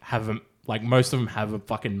like have a, like most of them have a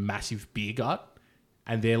fucking massive beer gut,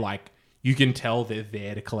 and they're like, you can tell they're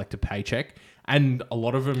there to collect a paycheck, and a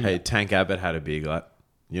lot of them. Hey, Tank Abbott had a beer gut.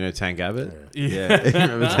 You know Tank Abbott? Yeah.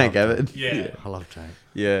 Remember Tank Abbott? Yeah. I love Tank.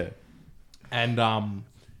 Yeah. And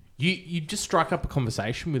you just strike up a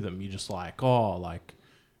conversation with them. You're just like, oh, like,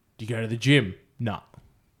 do you go to the gym? No.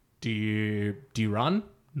 Do you run?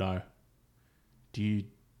 No. Do you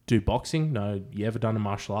do boxing? No. You ever done a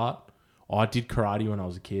martial art? Oh, I did karate when I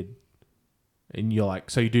was a kid. And you're like,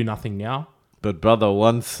 so you do nothing now? But brother,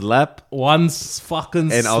 one slap. One fucking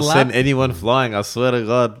slap. And I'll send anyone flying, I swear to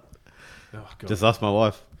God. Oh, God. Just ask my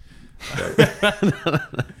wife.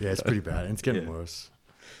 Yeah, it's pretty bad. And it's getting worse.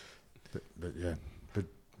 But yeah.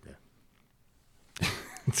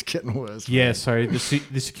 It's getting worse. Yeah, man. So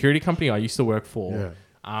the security company I used to work for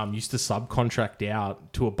used to subcontract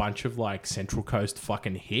out to a bunch of like Central Coast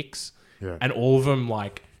fucking hicks. Yeah. And all of them,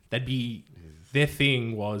 like, their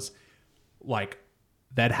thing was like,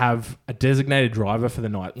 they'd have a designated driver for the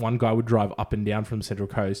night. One guy would drive up and down from Central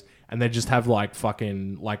Coast, and they'd just have like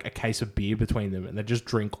fucking like a case of beer between them, and they'd just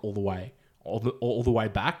drink all the way, all the way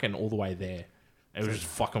back and all the way there. It was just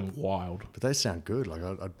fucking wild. But they sound good. Like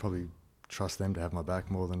I'd probably trust them to have my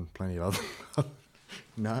back more than plenty of other.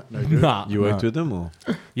 No good. Nah. You worked with them, or?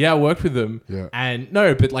 Yeah, I worked with them. Yeah. And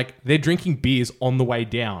no, but like they're drinking beers on the way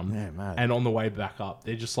down man. and on the way back up.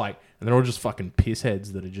 They're just like, and they're all just fucking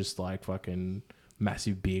pissheads that are just like fucking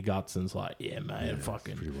massive beer guts and it's like, yeah, mate,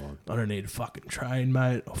 fucking, pretty wild. I don't need to fucking train,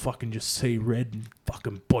 mate. I fucking just see red and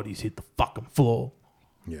fucking bodies hit the fucking floor.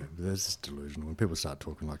 Yeah, but that's just delusional. When people start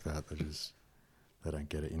talking like that, they don't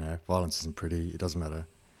get it. Violence isn't pretty. It doesn't matter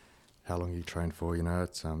how long you train for.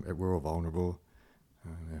 It's we're all vulnerable.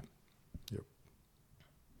 Yep.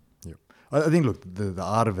 I think look, the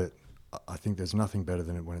art of it. I think there's nothing better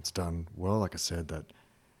than it when it's done well. Like I said, that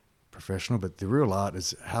professional. But the real art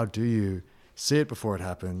is how do you see it before it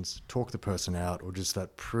happens, talk the person out, or just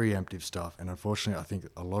that preemptive stuff. And unfortunately, I think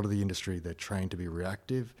a lot of the industry, they're trained to be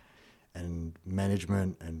reactive. And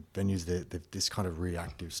management and venues, they're this kind of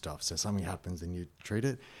reactive stuff. So something happens and you treat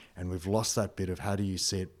it. And we've lost that bit of how do you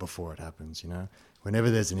see it before it happens,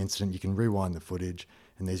 Whenever there's an incident, you can rewind the footage.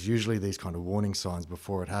 And there's usually these kind of warning signs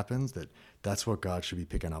before it happens that's what guards should be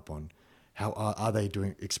picking up on. How are they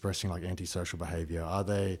expressing like antisocial behavior? Are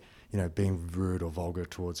they, being rude or vulgar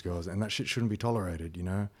towards girls? And that shit shouldn't be tolerated,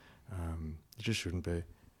 It just shouldn't be,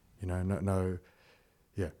 no.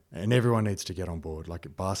 Yeah, and everyone needs to get on board. Like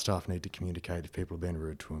bar staff need to communicate if people are being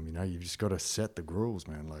rude to them. You've just got to set the rules,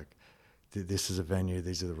 man. Like this is a venue,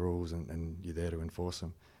 these are the rules, and you're there to enforce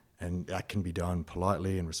them. And that can be done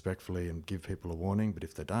politely and respectfully and give people a warning. But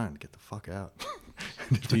if they don't, get the fuck out.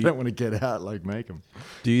 If they don't want to get out, like make them.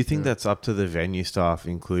 Do you think that's up to the venue staff,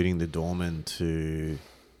 including the doorman, to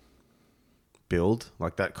build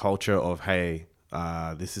like that culture of, hey,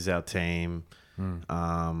 this is our team?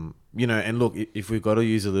 And look, if we've got to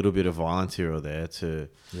use a little bit of violence here or there to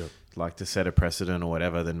to set a precedent or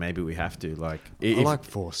whatever, then maybe we have to. Like, I like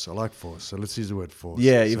force. So let's use the word force.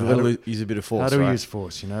 Yeah, so you've got to use a bit of force. How do we use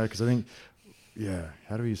force? Because I think,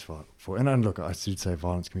 how do we use force? And look, I did say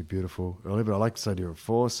violence can be beautiful earlier, but I like this idea of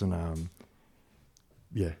force and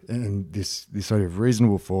and this idea of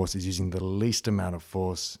reasonable force is using the least amount of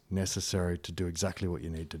force necessary to do exactly what you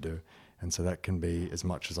need to do. And so that can be as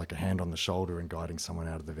much as like a hand on the shoulder and guiding someone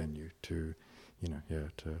out of the venue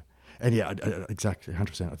exactly,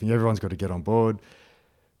 100%. I think everyone's got to get on board,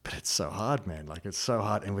 but it's so hard, man. Like it's so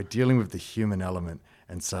hard, and we're dealing with the human element.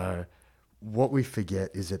 And so what we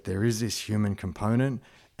forget is that there is this human component,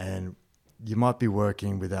 and you might be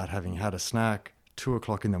working without having had a snack,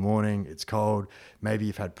 2:00 in the morning, it's cold, maybe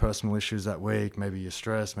you've had personal issues that week, maybe you're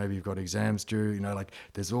stressed, maybe you've got exams due,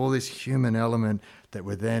 there's all this human element that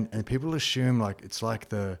we're then, and people assume like it's like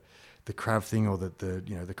the crab thing or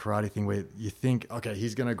the karate thing where you think, okay,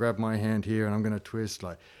 he's going to grab my hand here and I'm going to twist,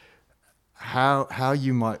 like how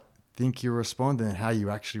you might think you respond and how you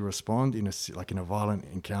actually respond in a violent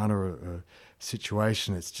encounter or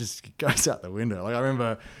situation, it goes out the window. Like I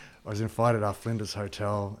remember I was invited at Flinders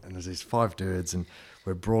Hotel and there's these 5 dudes and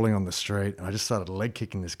we're brawling on the street and I just started leg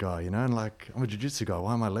kicking this guy, and like I'm a jiu-jitsu guy,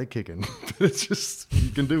 why am I leg kicking? But it's just,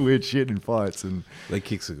 you can do weird shit in fights and leg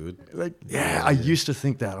kicks are good. I used to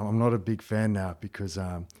think that. I'm not a big fan now because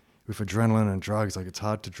with adrenaline and drugs, like it's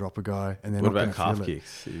hard to drop a guy and then. What about calf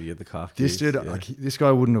kicks? You get the calf kicks. This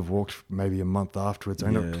guy wouldn't have walked maybe a month afterwards. I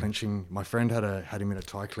ended up clinching. My friend had him in a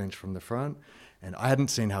tie clinch from the front. And I hadn't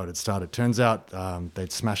seen how it had started. Turns out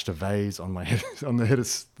they'd smashed a vase on my head, on the head of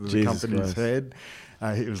the company's head.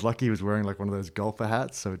 He was lucky he was wearing like one of those golfer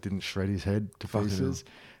hats, so it didn't shred his head to pieces.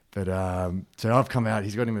 But so I've come out.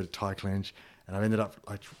 He's got him in a tie clinch, and I've ended up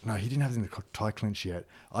no, he didn't have him in the tie clinch yet.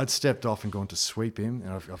 I'd stepped off and gone to sweep him,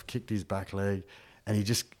 and I've kicked his back leg, and he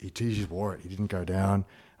just wore it. He didn't go down.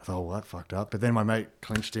 I thought, well, that fucked up. But then my mate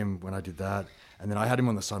clinched him when I did that, and then I had him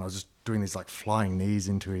on the side. And I was just doing these like flying knees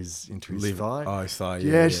into his thigh. Oh, his thigh.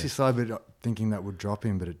 Yeah, just his thigh, but thinking that would drop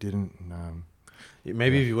him, but it didn't.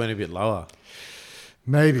 Maybe if you went a bit lower,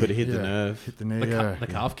 maybe could have hit the nerve, hit the knee, the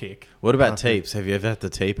calf kick. What about teeps? Have you ever had to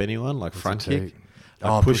tape anyone like front kick?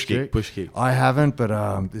 Like push kick. I haven't,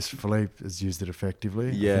 but this Philippe has used it effectively.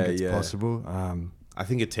 Yeah, I think it's possible. I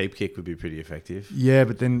think a tape kick would be pretty effective. Yeah,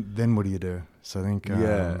 but then what do you do? So I think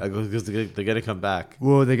because they're going to come back.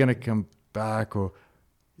 Well, they're going to come back, or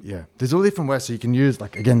there's all different ways. So you can use,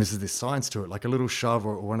 like, again, this is this science to it. Like a little shove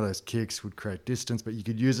or one of those kicks would create distance, but you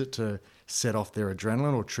could use it to set off their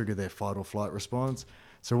adrenaline or trigger their fight or flight response.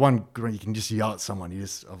 So one, you can just yell at someone.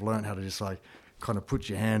 I've learned how to just like kind of put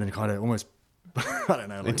your hand and kind of almost. I don't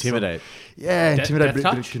know. Like intimidate. Intimidate. Death but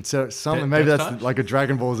touch? it can set something. Maybe that's touch? like a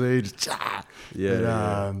Dragon Ball Z. Just,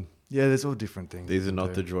 Yeah. There's all different things. These are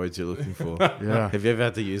not the droids you're looking for. Yeah. Have you ever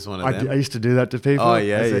had to use one of them? I used to do that to people. Oh,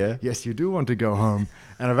 yeah. Yes, you do want to go home.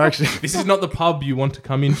 And I've actually... This is not the pub you want to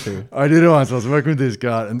come into. I did it once. I was working with this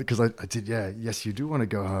guy, and because I did, yes, you do want to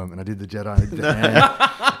go home. And I did the Jedi. And I did the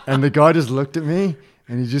hand. And the guy just looked at me,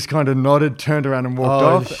 and he just kind of nodded, turned around and walked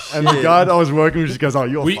off. Shit. And the guy that I was working with just goes,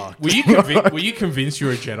 you're fucked. Were you convinced you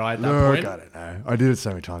were a Jedi at that Look, point? I don't know. I did it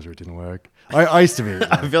so many times where it didn't work. I used to be.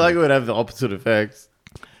 I feel like it would have the opposite effects.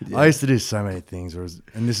 I used to do so many things,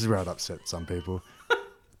 and this is where I'd upset some people.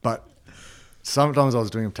 But sometimes I was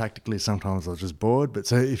doing them tactically, sometimes I was just bored. But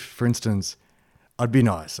so if, for instance, I'd be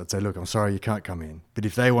nice. I'd say, look, I'm sorry, you can't come in. But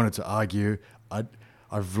if they wanted to argue,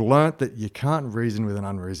 I've learnt that you can't reason with an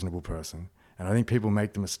unreasonable person. And I think people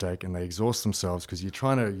make the mistake and they exhaust themselves because you're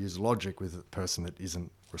trying to use logic with a person that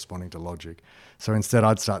isn't responding to logic. So instead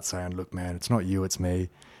I'd start saying, look, man, it's not you, it's me.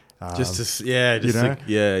 I'm just just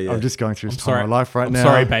going through this time sorry. of my life right I'm now.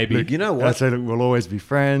 sorry, baby. Look, You know what? I'd say, look, we'll always be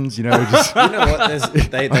friends. You know, just You know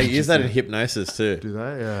what? They use that in hypnosis too. do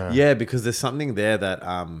that. Yeah. Yeah, because there's something there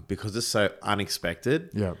that because it's so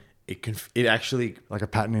unexpected. Yeah. It actually Like a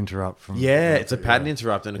pattern interrupt from. it's a pattern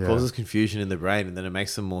interrupt and it Yeah. causes confusion in the brain and then it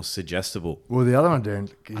makes them more suggestible. Well, the other one doing,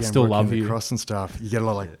 again, still working love the you. cross and stuff. You get a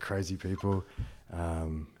lot of like crazy people. I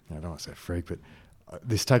don't want to say freak, but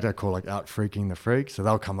this tactic I call like out freaking the freak. So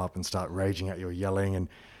they'll come up and start raging at you or yelling. And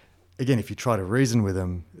again, if you try to reason with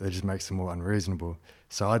them, it just makes them more unreasonable.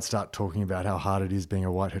 So I'd start talking about how hard it is being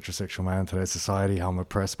a white heterosexual man in today's society, how I'm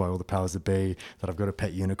oppressed by all the powers that be, that I've got a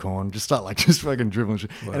pet unicorn. Just start just fucking dribbling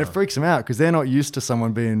shit. Wow. And it freaks them out because they're not used to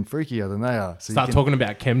someone being freakier than they are. So Start talking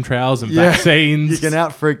about chemtrails and vaccines. You can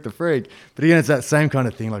out freak the freak. But again, it's that same kind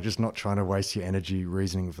of thing, like just not trying to waste your energy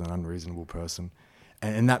reasoning with an unreasonable person.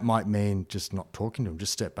 And that might mean just not talking to them.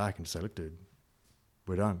 Just step back and say, look, dude,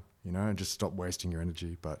 we're done, and just stop wasting your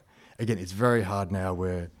energy. But again, it's very hard now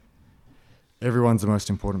where everyone's the most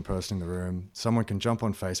important person in the room. Someone can jump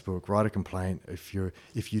on Facebook, write a complaint if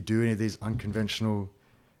you do any of these unconventional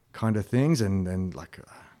kind of things, and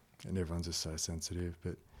everyone's just so sensitive.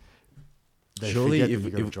 But they Surely forget if- that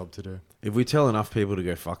you've got a if- job to do. If we tell enough people to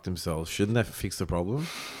go fuck themselves, shouldn't that fix the problem?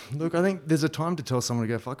 Look, I think there's a time to tell someone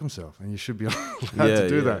to go fuck himself, and you should be allowed Yeah, to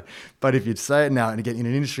do yeah. that. But if you'd say it now, and again, in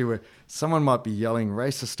an industry where someone might be yelling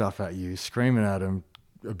racist stuff at you, screaming at them,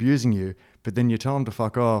 abusing you, but then you tell them to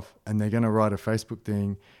fuck off, and they're going to write a Facebook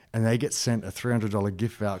thing, and they get sent a $300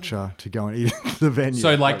 gift voucher to go and eat at the venue.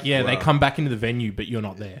 So they come back into the venue, but you're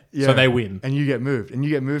not there. Yeah. So they win. And you get moved. And you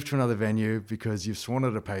get moved to another venue because you've sworn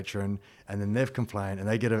at a patron, and then they've complained, and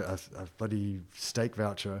they get a bloody steak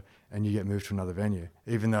voucher, and you get moved to another venue.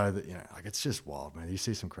 Even though it's just wild, man. You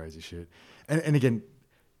see some crazy shit. And again,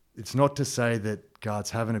 it's not to say that guards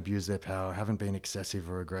haven't abused their power, haven't been excessive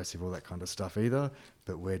or aggressive, all that kind of stuff either.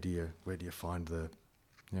 But where do you find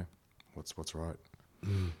what's right?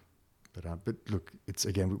 But look, it's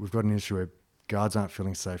again, we've got an issue where guards aren't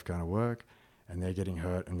feeling safe going to work, and they're getting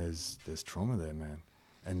hurt, and there's trauma there, man,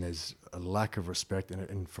 and there's a lack of respect,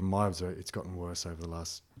 and from my observation, it's gotten worse over the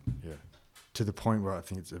last to the point where I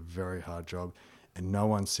think it's a very hard job, and no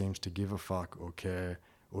one seems to give a fuck or care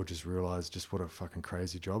or just realize just what a fucking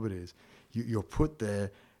crazy job it is. You're put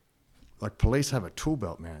there. Like police have a tool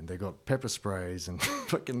belt, man. They got pepper sprays and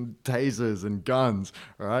fucking tasers and guns.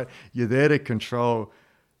 All right, you're there to control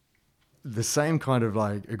the same kind of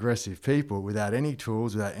like aggressive people without any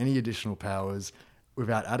tools, without any additional powers,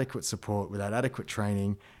 without adequate support, without adequate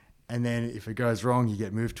training. And then if it goes wrong, you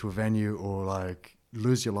get moved to a venue or like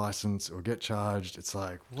lose your license or get charged. It's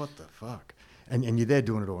like, what the fuck? And you're there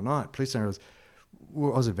doing it all night. Police centers.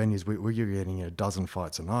 Well, I was at venues, we're getting a dozen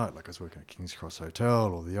fights a night. Like I was working at King's Cross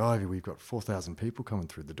Hotel or the Ivy, we've got 4,000 people coming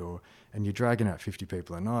through the door, and you're dragging out 50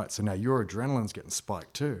 people a night. So now your adrenaline's getting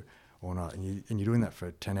spiked too all night, and you're doing that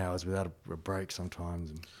for 10 hours without a break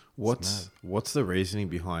sometimes. And What's the reasoning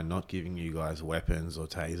behind not giving you guys weapons or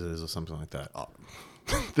tasers or something like that?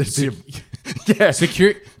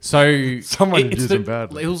 Secure. So Someone it's abused them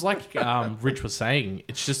badly. It was like Rich was saying.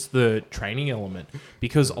 It's just the training element,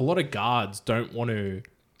 because a lot of guards don't want to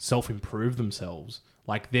self-improve themselves.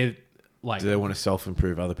 Like they're like Do they want to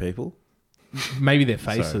self-improve other people? maybe their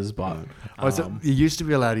faces, but you used to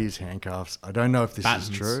be allowed to use handcuffs. I don't know if this Battens.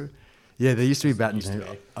 is true. Yeah, there used to be battens.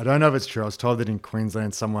 I don't know if it's true. I was told that in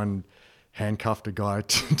Queensland, someone handcuffed a guy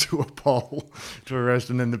to a pole to arrest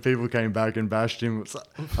him, and then the people came back and bashed him.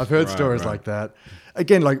 I've heard stories like that.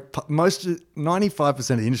 Again, like 95%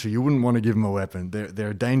 of the industry, you wouldn't want to give them a weapon.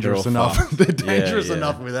 They're dangerous They're all enough. fucked. They're dangerous Yeah.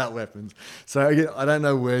 enough without weapons. So again, I don't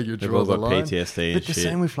know where you They've draw all the got line. PTSD But and the shit.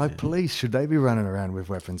 same with like police. Should they be running around with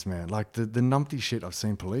weapons, man? Like the numpty shit I've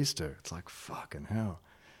seen police do. It's like fucking hell.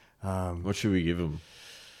 What should we give them?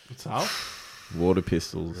 it's up. Water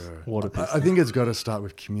pistols. Water I think it's got to start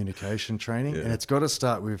with communication training, Yeah. and it's got to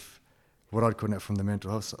start with what I'd call it from the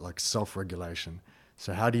mental health, like self-regulation.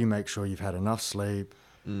 So how do you make sure you've had enough sleep,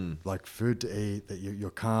 like food to eat, that you're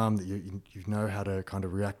calm, that you know how to kind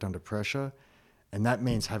of react under pressure? And that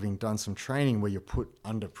means having done some training where you're put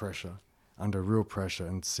under pressure, under real pressure,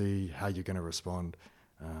 and see how you're going to respond.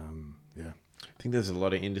 I think there's a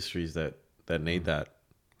lot of industries that that need that.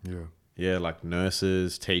 Yeah. Yeah, like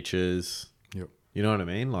nurses, teachers. Yep. You know what I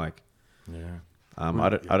mean? Like, Yeah. I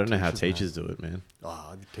don't know how teachers, teachers do it, man.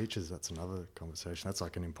 Oh, teachers, that's another conversation. That's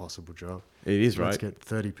like an impossible job. It is, Let's right? get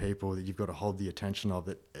 30 people that you've got to hold the attention of.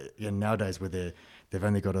 That nowadays where they've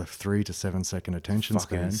only got a 3 to 7 second attention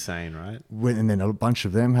Fucking span. insane, right? And then a bunch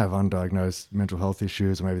of them have undiagnosed mental health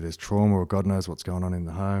issues, or maybe there's trauma, or God knows what's going on in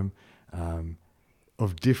the home,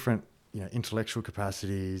 of different intellectual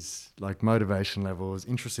capacities, like motivation levels,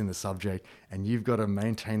 interest in the subject, and you've got to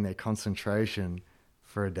maintain their concentration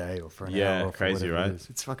for a day or for an hour. Or for crazy, whatever right? it is.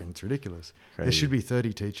 It's ridiculous. There Crazy. should be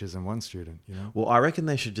 30 teachers and 1 student. Well, I reckon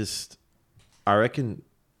they should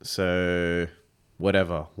so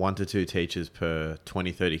whatever, 1 to 2 teachers per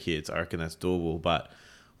 20, 30 kids. I reckon that's doable. But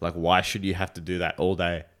like, why should you have to do that all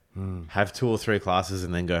day? Have 2 or 3 classes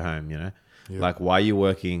and then go home, Yeah. Like, why are you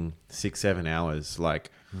working 6, 7 hours?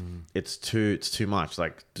 Like, it's too much.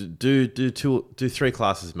 Like, do 3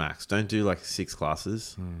 classes max. Don't do like 6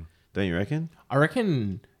 classes. Don't you reckon? I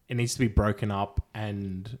reckon it needs to be broken up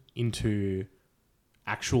and into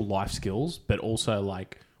actual life skills, but also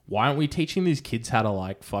like, why aren't we teaching these kids how to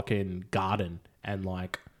like fucking garden and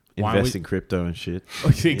like Invest in crypto and shit.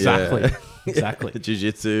 Exactly. Yeah. Exactly.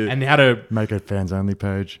 Jiu-jitsu. And how to Make a fans only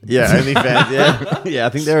page. Yeah, OnlyFans. Yeah. Yeah, I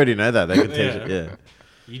think they already know that. They can teach it. Yeah.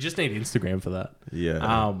 you just need Instagram for that.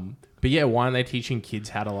 Yeah. But yeah, why aren't they teaching kids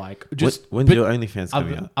how to like just When's but your OnlyFans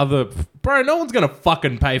coming other, out? bro, no one's gonna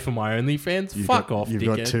fucking pay for my OnlyFans. Fuck off, You've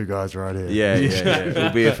dickhead. got 2 guys right here. Yeah. It'll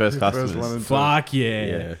be your first First customers. one and Fuck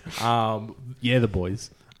yeah. Yeah, the boys.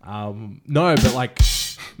 No, but like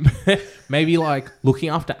maybe like looking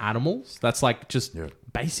after animals. That's like just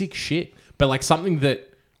basic shit. But like something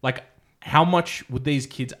that like how much would these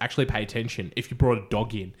kids actually pay attention if you brought a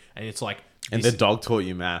dog in and it's like And this- the dog taught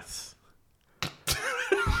you maths.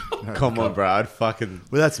 Come on, bro. I'd fucking...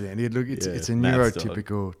 Well, that's it. Look, it's a Matt's dog.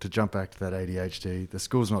 neurotypical, to jump back to that ADHD, the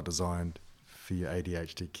school's not designed for your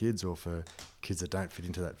ADHD kids or for kids that don't fit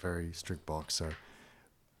into that very strict box. So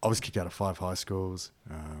I was kicked out of 5 high schools.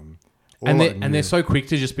 and they're so quick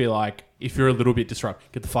to just be like, if you're a little bit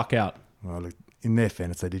disrupted, get the fuck out. Well, look, in their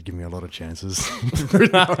fairness, they did give me a lot of chances.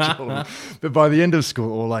 Pretty much all of them. But by the end of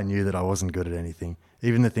school, all I knew that I wasn't good at anything.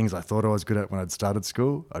 Even the things I thought I was good at when I'd started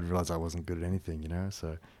school, I'd realised I wasn't good at anything,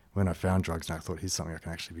 So when I found drugs, I thought, here's something I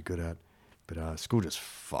can actually be good at. But school just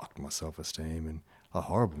fucked my self-esteem and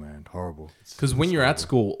horrible, man, horrible. Because when It's you're at horrible.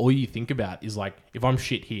 school, all you think about is like, if I'm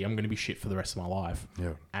shit here, I'm going to be shit for the rest of my life.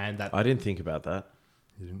 Yeah. And that, I didn't think about that.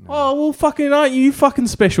 You didn't know. oh, well, fucking aren't you fucking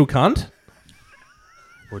special cunt?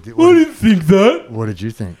 What did, I what, didn't think that. what did you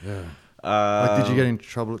think? Yeah. Like, did you get in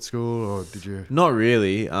trouble at school or did you? Not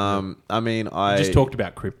really. I mean, I... Just talked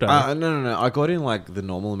about crypto. No. I got in like the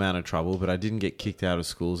normal amount of trouble, but I didn't get kicked out of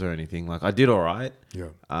schools or anything. Like, I did all right. Yeah.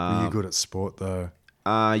 Were you good at sport though?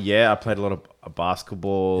 Yeah, I played a lot of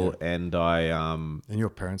basketball, and I And your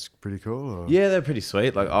parents pretty cool? Or? yeah, they're pretty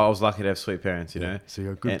sweet. Like, I was lucky to have sweet parents, you know. So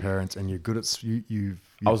you're good And- parents and you're good at you've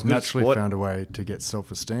I was good at naturally sport. found a way to get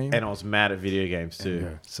self-esteem. And I was mad at video games too.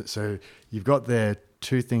 Yeah. So you've got there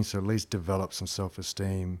 2 things to at least develop some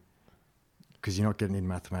self-esteem, because you're not getting it in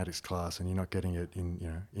mathematics class and you're not getting it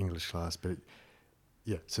in English class. But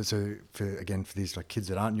so for these like kids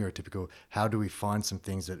that aren't neurotypical, how do we find some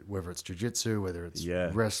things that, whether it's jiu-jitsu, whether it's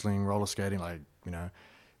wrestling, roller skating, like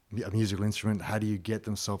a musical instrument, how do you get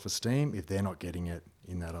them self-esteem if they're not getting it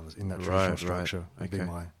in that traditional structure? Would be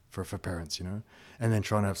for parents, and then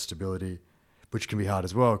trying to have stability, which can be hard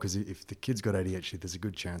as well, because if the kid's got ADHD, there's a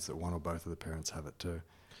good chance that one or both of the parents have it too.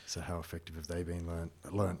 So how effective have they been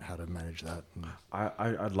learned how to manage that? And,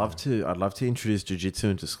 I'd love to introduce jiu-jitsu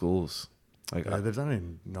into schools. Like, they've done it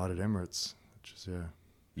in United Emirates, which is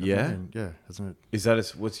hasn't it? Is that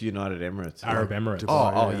what's United Emirates? Arab Emirates.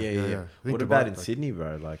 Dubai. Yeah. I think What Dubai, about in like- Sydney,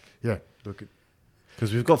 bro? Like, Yeah, look.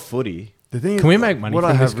 because we've got footy. The thing Can we make money What from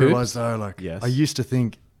I this, have Coops? realised though, like, Yes. I used to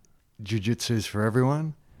think jiu-jitsu is for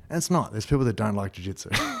everyone, and it's not. There's people that don't like jiu-jitsu.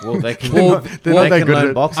 Well, they can. Well, they're not they that can good learn at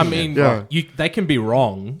it. boxing. I mean, Yeah. they can be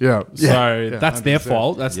wrong. Yeah. So Yeah, that's their 100%.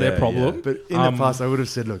 fault. That's their Yeah, problem. yeah. But in the past, I would have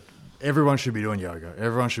said, look, everyone should be doing yoga.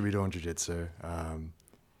 Everyone should be doing jiu-jitsu.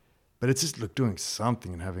 But it's just, doing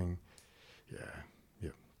something and having,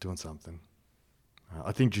 doing something.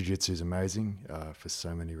 I think jiu-jitsu is amazing for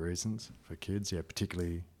so many reasons for kids. Yeah,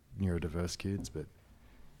 particularly neurodiverse kids. But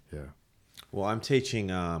yeah. Well, I'm teaching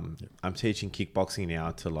kickboxing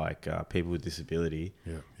now to like people with disability,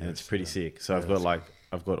 and it's pretty sick. So I've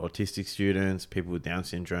got autistic students, people with Down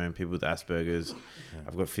syndrome, people with Asperger's.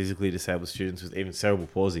 I've got physically disabled students with even cerebral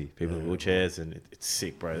palsy, people with wheelchairs, and it's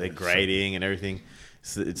sick, bro. They're grading and everything,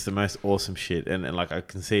 It's the most awesome shit, and like I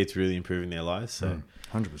can see it's really improving their lives. So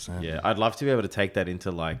 100%. yeah, I'd love to be able to take that into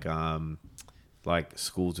like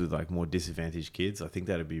schools with like more disadvantaged kids. I think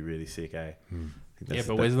that'd be really sick, eh? I think Yeah,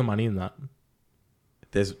 but where's the money in that?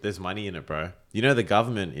 there's money in it, bro. You know, the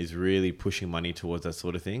government is really pushing money towards that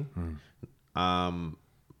sort of thing.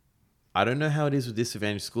 I don't know how it is with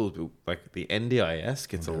disadvantaged schools, but like the NDIS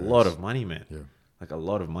gets a lot of money, man. Yeah. Like a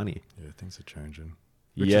lot of money. Yeah, things are changing.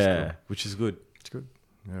 Which is good. It's good.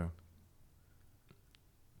 Yeah.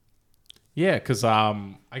 Yeah, because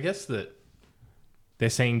I guess that they're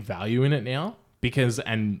seeing value in it now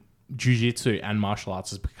and jiu-jitsu and martial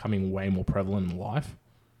arts is becoming way more prevalent in life.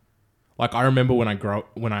 Like I remember when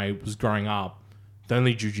I was growing up, the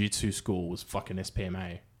only jiu-jitsu school was fucking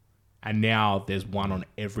SPMA, and now there's one on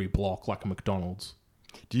every block, like a McDonald's.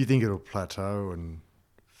 Do you think it'll plateau and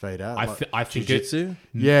fade out? I think Jiu-jitsu?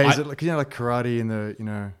 Yeah, is it like, like karate in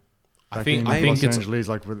the, I think Los it's Angeles,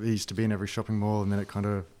 like it used to be in every shopping mall, and then it kind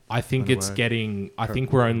of. I think went it's away. getting. I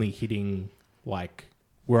think we're only hitting like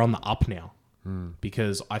we're on the up now,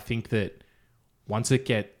 because I think that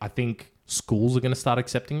I think schools are going to start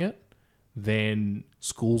accepting it. Then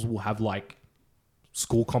schools will have like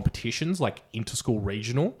school competitions, like inter-school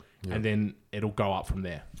regional, and then it'll go up from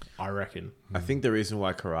there. I reckon. I think the reason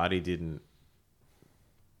why karate didn't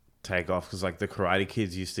take off because like the karate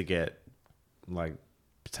kids used to get like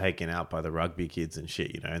taken out by the rugby kids and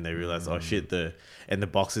shit, and they realized oh shit, the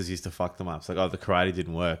boxers used to fuck them up. It's like, oh, the karate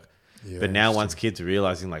didn't work. Yeah, but now once kids are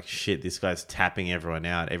realizing like shit, this guy's tapping everyone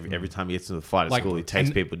out every time he gets into the fight at Like, school, he takes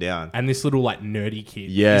and- people down. And this little like nerdy kid,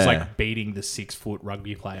 Yeah. is like beating the 6-foot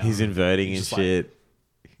rugby player. He's inverting and just like- shit.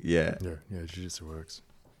 Yeah. Yeah, jiu-jitsu works.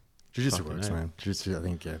 Jiu-jitsu Fucking works, hell. man. Jiu-jitsu, I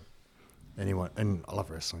think, anyone, and I love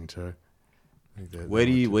wrestling too. I think Where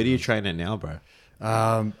do you train at now, bro?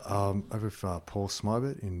 Over with Paul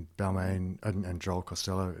Smybert in Balmain and Joel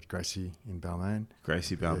Costello at Gracie in Balmain.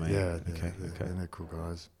 Gracie Balmain. Yeah, Okay. they're cool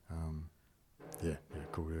guys. Yeah,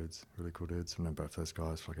 cool dudes. Really cool dudes. I've known both those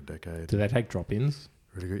guys for like a decade. Do they take drop-ins?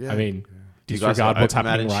 Really good. Yeah. I mean, Do you guys disregard have what's open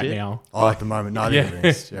mat happening and right shit? now. Oh, at the moment, no, Yeah.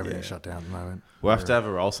 everything's shut down at the moment. We'll have to have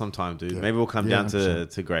a roll sometime, dude. Yeah. Maybe we'll come Yeah, down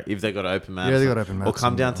to Great if they got an open mat. Yeah, or they got something. open Or mats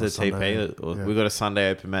come on- down on to Sunday, TP. Or yeah. we got a Sunday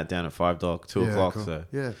open mat down at 5 o'clock, 2 o'clock. Cool. So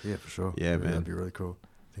Yeah, for sure. Yeah, man. that'd be really cool.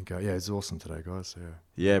 I think it's awesome today, guys. So,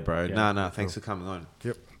 yeah, bro. Yeah. Nah. Thanks for coming on.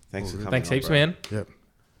 Yep. Thanks All for good. coming. Thanks on, heaps, bro. man. Yep.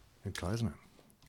 Good guys, man.